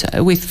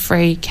with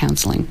free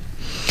counselling.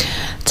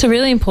 It's a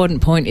really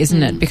important point,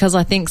 isn't it? Because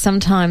I think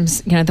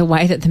sometimes, the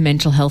way that the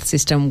mental health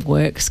system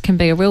works can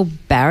be a real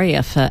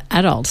barrier for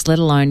adults, let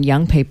alone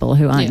young people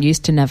who aren't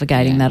used to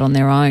navigating that on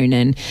their own.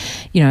 And,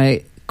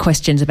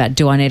 questions about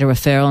do I need a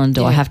referral and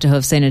do I have to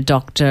have seen a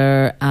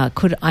doctor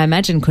could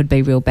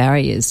be real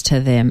barriers to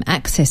them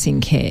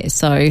accessing care.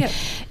 So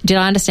did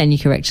I understand you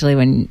correctly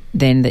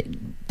that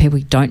people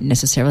don't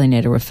necessarily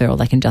need a referral,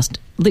 they can just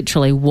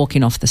literally walk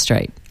in off the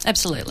street?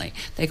 Absolutely.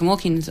 They can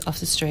walk in off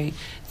the street,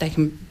 they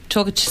can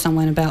talk to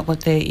someone about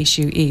what their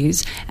issue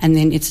is, and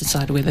then it's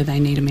decided whether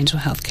they need a mental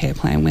health care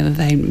plan, whether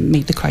they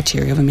meet the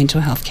criteria of a mental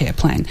health care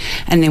plan.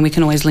 And then we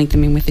can always link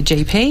them in with the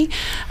GP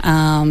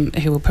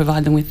who will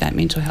provide them with that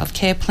mental health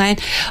care plan.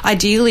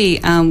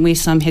 Ideally, with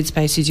some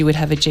headspaces, you would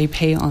have a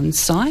GP on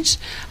site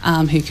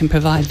who can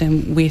provide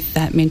them with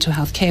that mental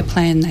health care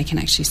plan. They can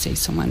actually see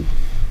someone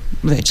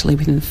virtually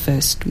within the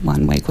first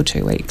 1 week or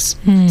 2 weeks.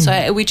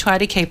 So we try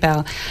to keep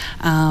our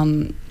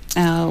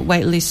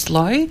wait list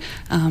low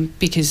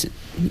because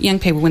young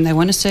people, when they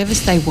want a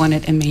service, they want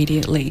it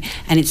immediately,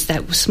 and it's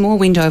that small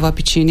window of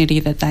opportunity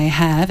that they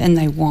have and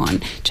they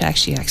want to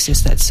actually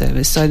access that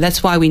service. So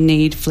that's why we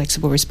need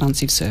flexible,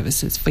 responsive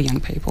services for young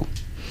people.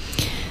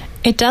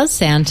 It does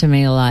sound to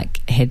me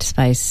like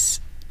Headspace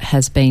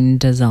has been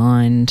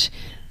designed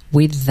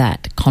with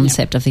that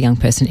concept of the young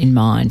person in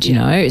mind,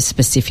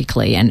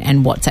 specifically,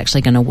 and what's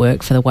actually going to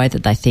work for the way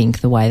that they think,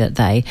 the way that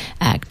they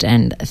act,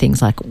 and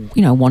things like,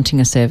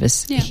 wanting a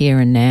service here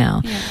and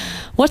now. Yeah.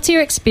 What's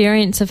your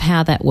experience of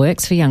how that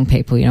works for young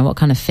people? What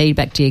kind of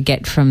feedback do you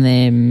get from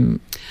them?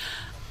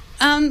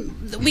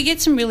 We get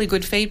some really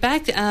good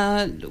feedback.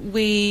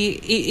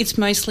 It's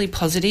mostly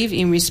positive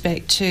in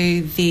respect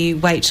to the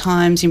wait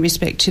times, in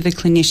respect to the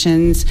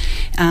clinicians,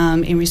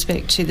 in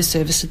respect to the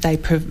service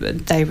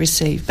that they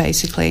receive,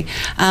 basically.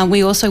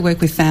 We also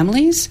work with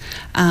families.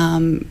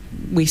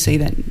 We see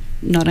that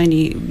not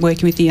only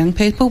working with the young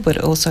people, but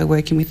also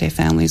working with their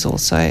families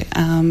also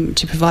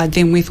to provide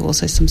them with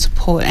also some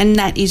support, and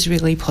that is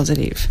really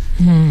positive.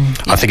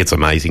 I think it's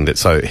amazing that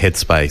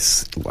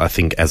Headspace, I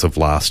think as of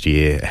last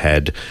year,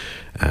 had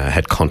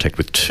contact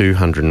with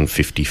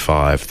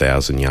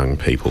 255,000 young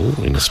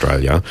people in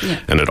Australia,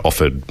 and it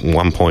offered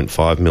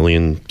 1.5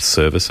 million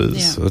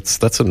services. Yeah.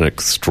 That's an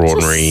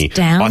extraordinary.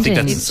 I think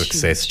that's a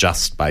success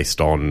just based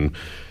on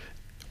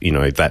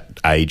that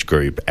age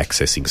group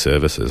accessing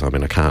services. I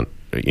mean, I can't.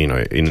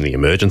 In the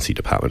emergency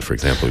department, for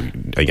example,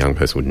 a young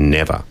person would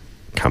never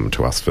come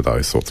to us for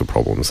those sorts of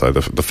problems. So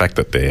the fact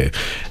that they're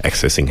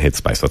accessing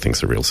Headspace, I think,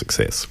 is a real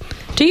success.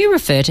 Do you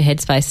refer to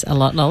Headspace a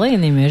lot, Lolly,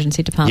 in the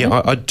emergency department?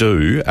 Yeah, I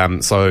do.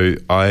 So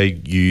I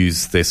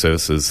use their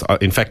services.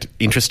 In fact,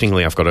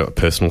 interestingly, I've got a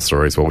personal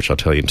story as well, which I'll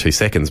tell you in 2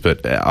 seconds,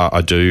 but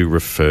I do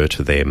refer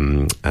to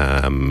them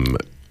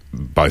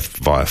both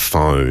via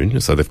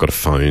phone, so they've got a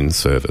phone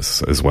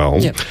service as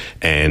well,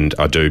 and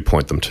I do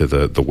point them to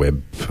the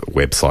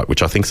website,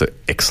 which I think is an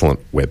excellent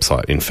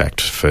website, in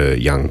fact, for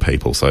young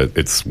people. So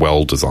it's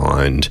well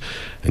designed,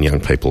 and young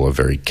people are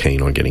very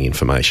keen on getting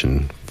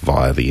information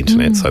via the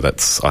internet. So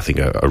that's, I think,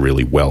 a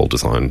really well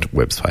designed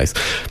web space.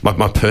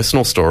 My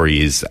personal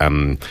story is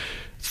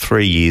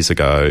 3 years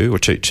ago, or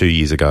 2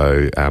 years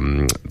ago,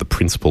 the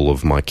principal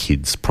of my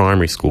kids'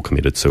 primary school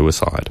committed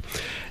suicide.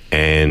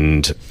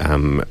 And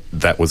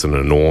that was an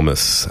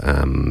enormous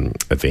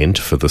event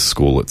for the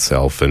school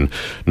itself, and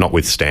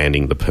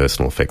notwithstanding the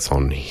personal effects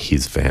on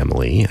his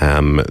family,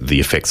 the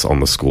effects on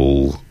the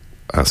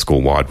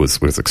school-wide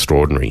was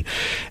extraordinary.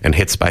 And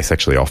Headspace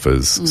actually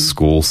offers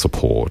school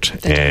support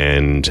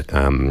and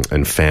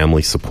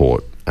family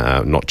support,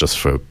 not just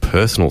for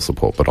personal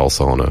support, but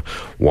also on a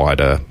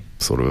wider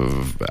sort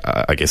of,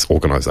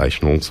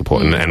 organisational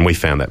support. And we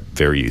found that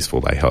very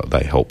useful.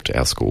 They helped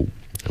our school.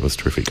 It was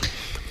terrific.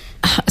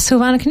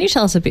 Silvana, can you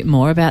tell us a bit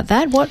more about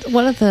that? What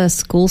are the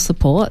school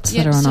supports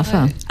that are on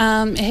offer?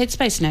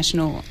 Headspace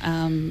National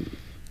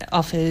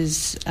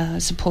offers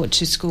support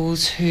to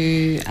schools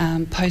who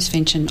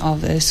post-vention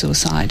of a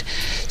suicide.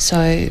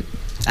 So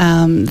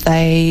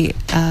They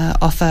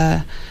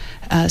offer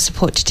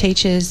support to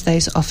teachers, they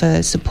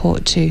offer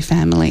support to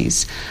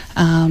families,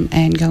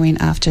 and go in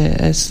after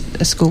a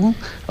school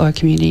or a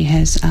community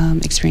has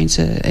experienced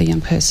a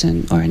young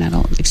person or an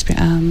adult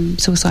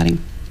suiciding.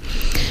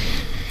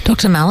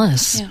 Dr.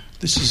 Mallis. Yeah.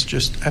 This is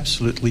just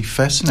absolutely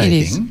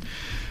fascinating.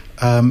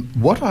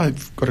 What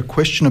I've got a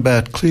question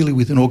about, clearly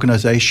with an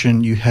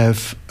organisation you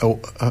have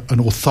an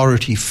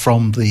authority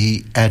from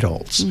the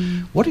adults.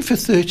 What if a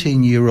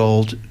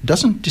 13-year-old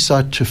doesn't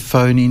decide to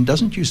phone in,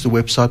 doesn't use the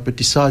website, but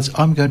decides,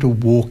 I'm going to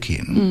walk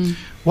in?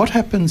 What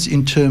happens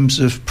in terms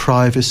of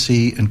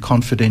privacy and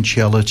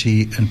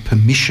confidentiality and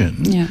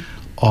permission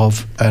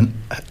of an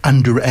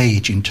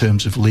underage in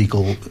terms of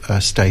legal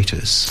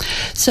status?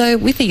 So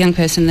with a young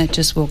person that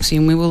just walks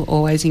in, we will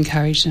always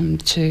encourage them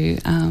to,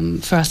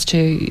 for us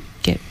to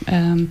get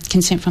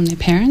consent from their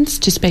parents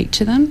to speak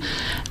to them.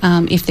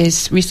 If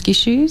there's risk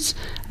issues,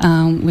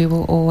 we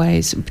will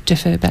always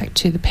defer back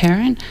to the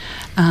parent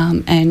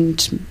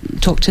and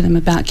talk to them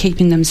about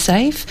keeping them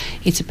safe.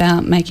 It's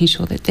about making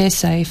sure that they're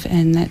safe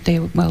and that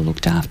they're well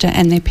looked after,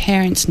 and their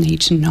parents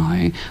need to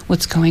know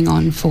what's going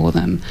on for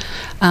them.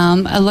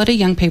 A lot of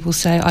young people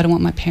say, I don't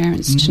want my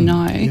parents to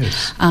know.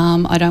 Yes.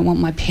 I don't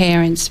want my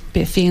parents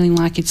feeling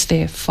like it's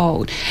their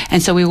fault.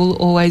 And so we will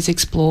always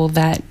explore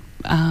that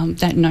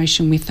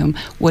notion with them.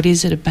 What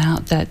is it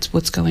about that's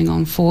what's going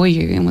on for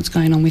you and what's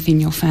going on within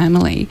your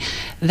family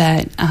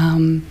that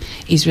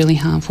is really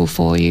harmful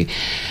for you?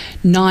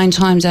 9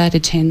 times out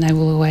of 10, they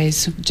will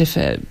always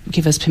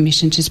give us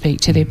permission to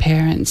speak to their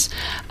parents.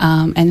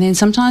 And then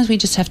sometimes we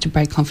just have to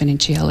break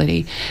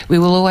confidentiality. We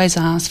will always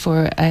ask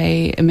for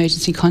an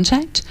emergency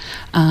contact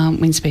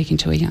when speaking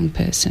to a young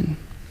person.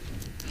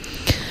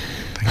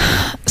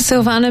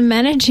 Silvana,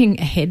 managing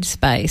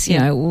Headspace, you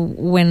know,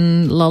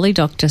 when Lolly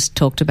Doc just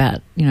talked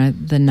about, you know,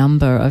 the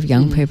number of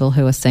young people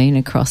who are seen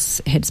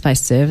across Headspace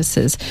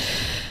services,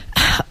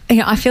 you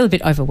know, I feel a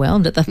bit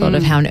overwhelmed at the thought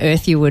of how on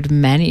earth you would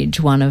manage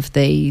one of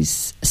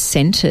these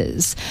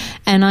centres.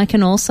 And I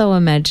can also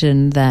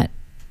imagine that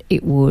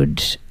it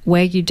would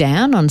wear you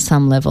down on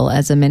some level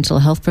as a mental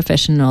health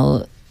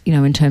professional, you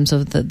know, in terms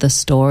of the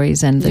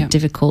stories and the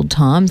difficult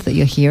times that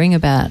you're hearing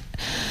about.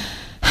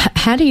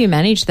 How do you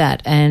manage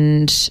that,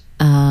 and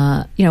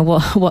you know,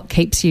 what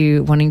keeps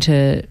you wanting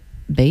to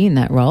be in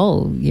that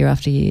role year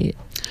after year?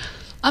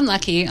 I'm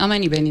lucky. I'm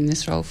only been in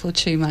this role for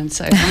 2 months,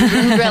 so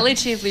I'm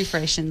relatively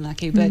fresh and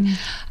lucky. But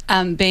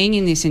being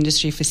in this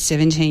industry for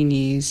 17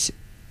 years,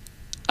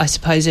 I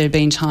suppose there have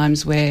been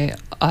times where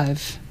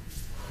I've,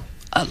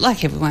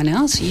 like everyone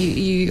else,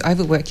 you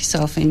overwork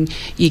yourself and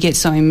you get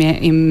so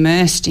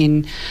immersed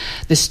in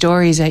the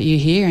stories that you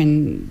hear,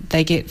 and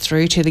they get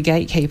through to the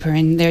gatekeeper,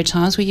 and there are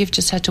times where you've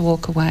just had to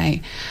walk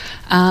away.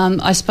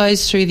 I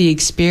suppose through the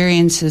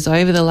experiences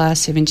over the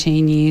last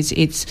 17 years,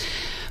 it's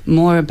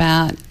more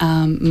about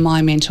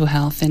my mental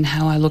health and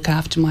how I look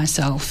after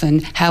myself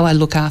and how I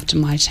look after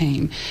my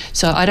team.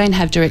 So I don't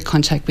have direct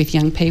contact with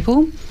young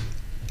people.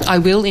 I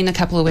will in a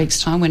couple of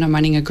weeks' time when I'm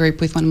running a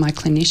group with one of my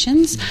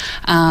clinicians,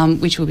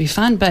 which will be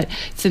fun. But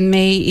for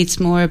me, it's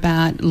more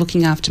about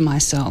looking after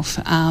myself.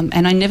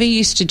 And I never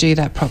used to do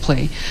that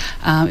properly.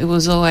 It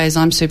was always,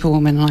 I'm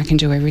Superwoman and I can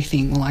do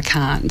everything. Well, I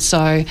can't.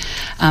 So,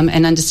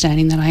 and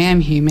understanding that I am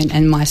human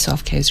and my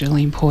self-care is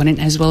really important,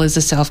 as well as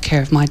the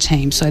self-care of my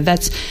team. So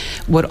that's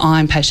what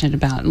I'm passionate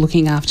about,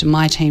 looking after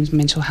my team's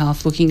mental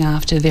health, looking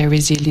after their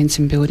resilience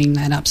and building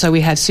that up. So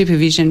we have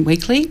supervision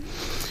weekly.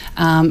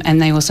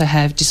 And they also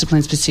have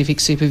discipline-specific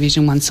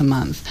supervision once a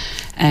month.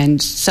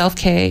 And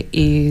self-care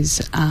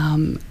is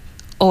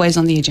always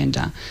on the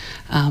agenda.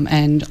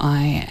 And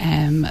I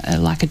am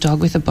like a dog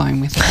with a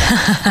bone with it.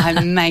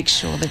 I make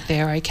sure that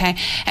they're okay.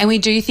 And we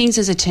do things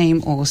as a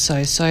team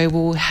also. So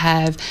we'll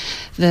have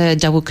the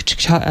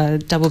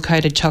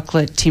double-coated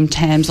chocolate Tim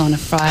Tams on a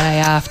Friday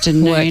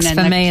afternoon. Works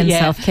for me in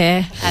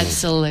self-care.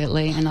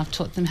 Absolutely. And I've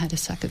taught them how to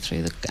suck it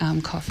through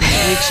the coffee,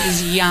 which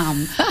is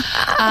yum.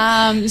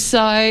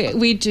 So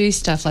we do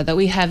stuff like that.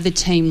 We have the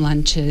team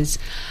lunches.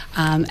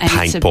 And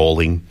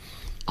paintballing.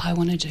 I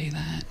want to do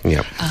that.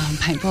 Yep.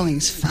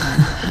 Paintballing's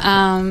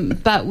fun.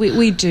 But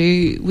we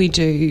do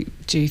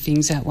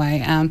things that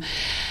way.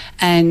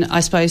 And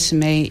I suppose for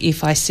me,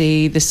 if I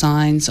see the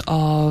signs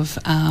of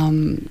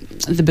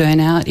the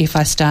burnout, if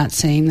I start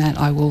seeing that,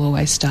 I will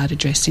always start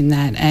addressing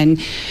that. And,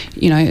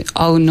 you know,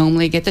 I'll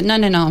normally get that, no,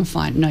 I'm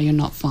fine. No, you're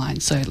not fine.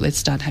 So let's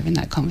start having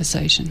that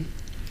conversation.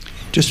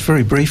 Just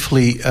very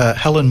briefly,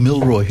 Helen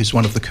Milroy, who's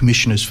one of the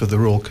commissioners for the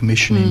Royal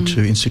Commission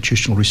into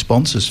Institutional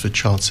Responses for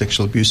Child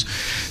Sexual Abuse,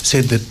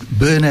 said that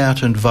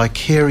burnout and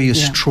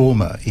vicarious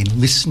trauma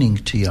in listening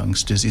to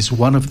youngsters is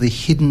one of the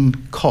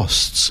hidden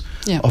costs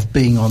of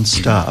being on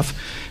staff.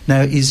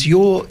 Now, is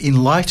your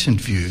enlightened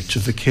view to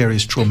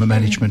vicarious trauma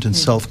management and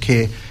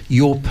self-care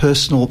your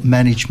personal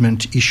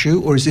management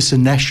issue, or is this a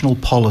national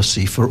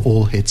policy for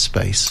all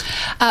Headspace?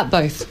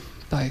 Both.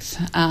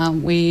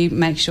 We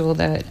make sure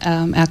that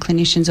our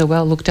clinicians are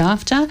well looked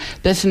after.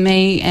 But for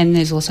me, and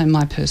there's also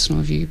my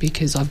personal view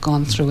because I've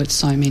gone through it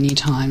so many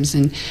times,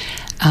 and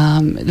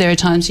there are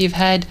times you've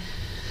had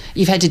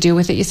you've had to deal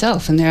with it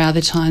yourself. And there are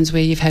other times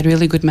where you've had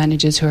really good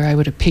managers who are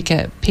able to pick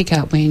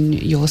up when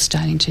you're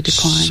starting to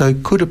decline. So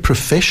could a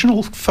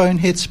professional phone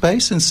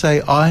Headspace and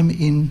say, I'm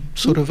in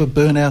sort of a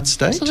burnout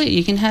state? Absolutely.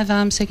 You can have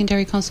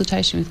secondary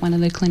consultation with one of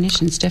the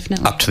clinicians,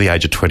 definitely. Up to the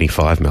age of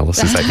 25,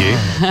 Melis, is that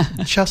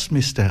you? Just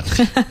missed out.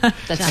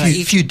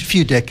 That's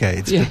few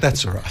decades, but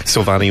that's all right.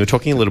 Silvana, you were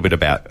talking a little bit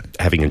about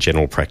having a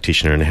general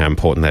practitioner and how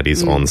important that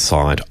is on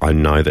site. I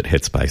know that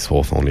Headspace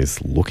Hawthorn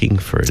is looking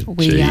for a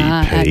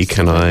GP.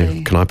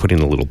 Can I put in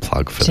a little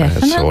plug for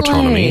that?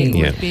 Autonomy.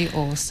 It would be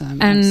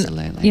awesome. And,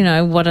 absolutely. you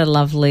know, what a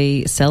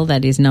lovely sell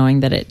that is,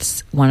 knowing that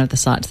it's one of the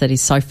sites that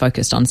is so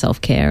focused on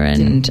self-care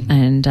and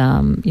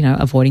you know,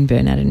 avoiding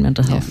burnout in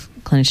mental health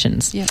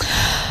clinicians. Yeah.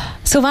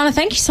 Silvana,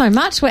 thank you so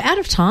much. We're out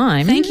of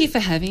time. Thank you for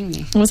having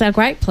me. It was our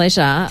great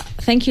pleasure.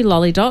 Thank you,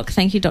 Lolly Doc.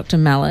 Thank you, Dr.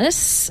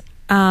 Malice.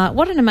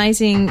 What an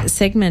amazing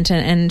segment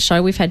and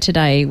show we've had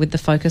today with the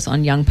focus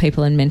on young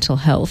people and mental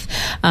health.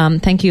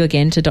 Thank you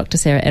again to Dr.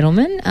 Sarah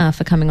Edelman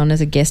for coming on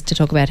as a guest to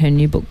talk about her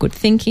new book, Good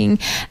Thinking,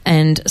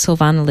 and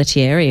Silvana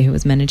Lettieri, who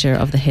was manager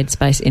of the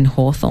Headspace in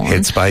Hawthorn.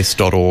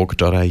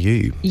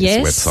 Headspace.org.au yes. is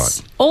the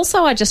website.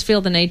 Also, I just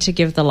feel the need to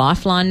give the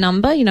Lifeline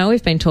number. You know,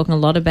 we've been talking a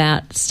lot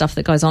about stuff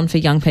that goes on for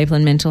young people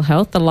and mental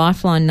health. The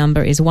Lifeline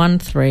number is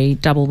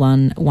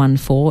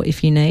 131114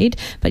 if you need.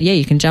 But yeah,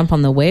 you can jump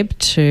on the web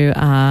to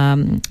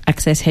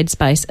access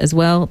Headspace as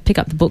well. Pick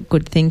up the book,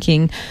 Good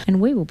Thinking, and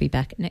we will be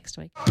back next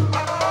week.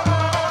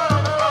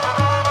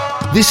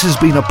 This has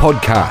been a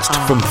podcast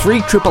from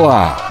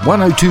 3RRR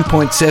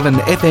 102.7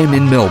 FM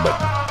in Melbourne.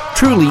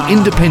 Truly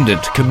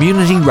independent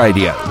community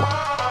radio.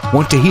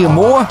 Want to hear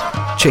more?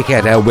 Check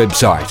out our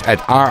website at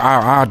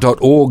rrr.org.au.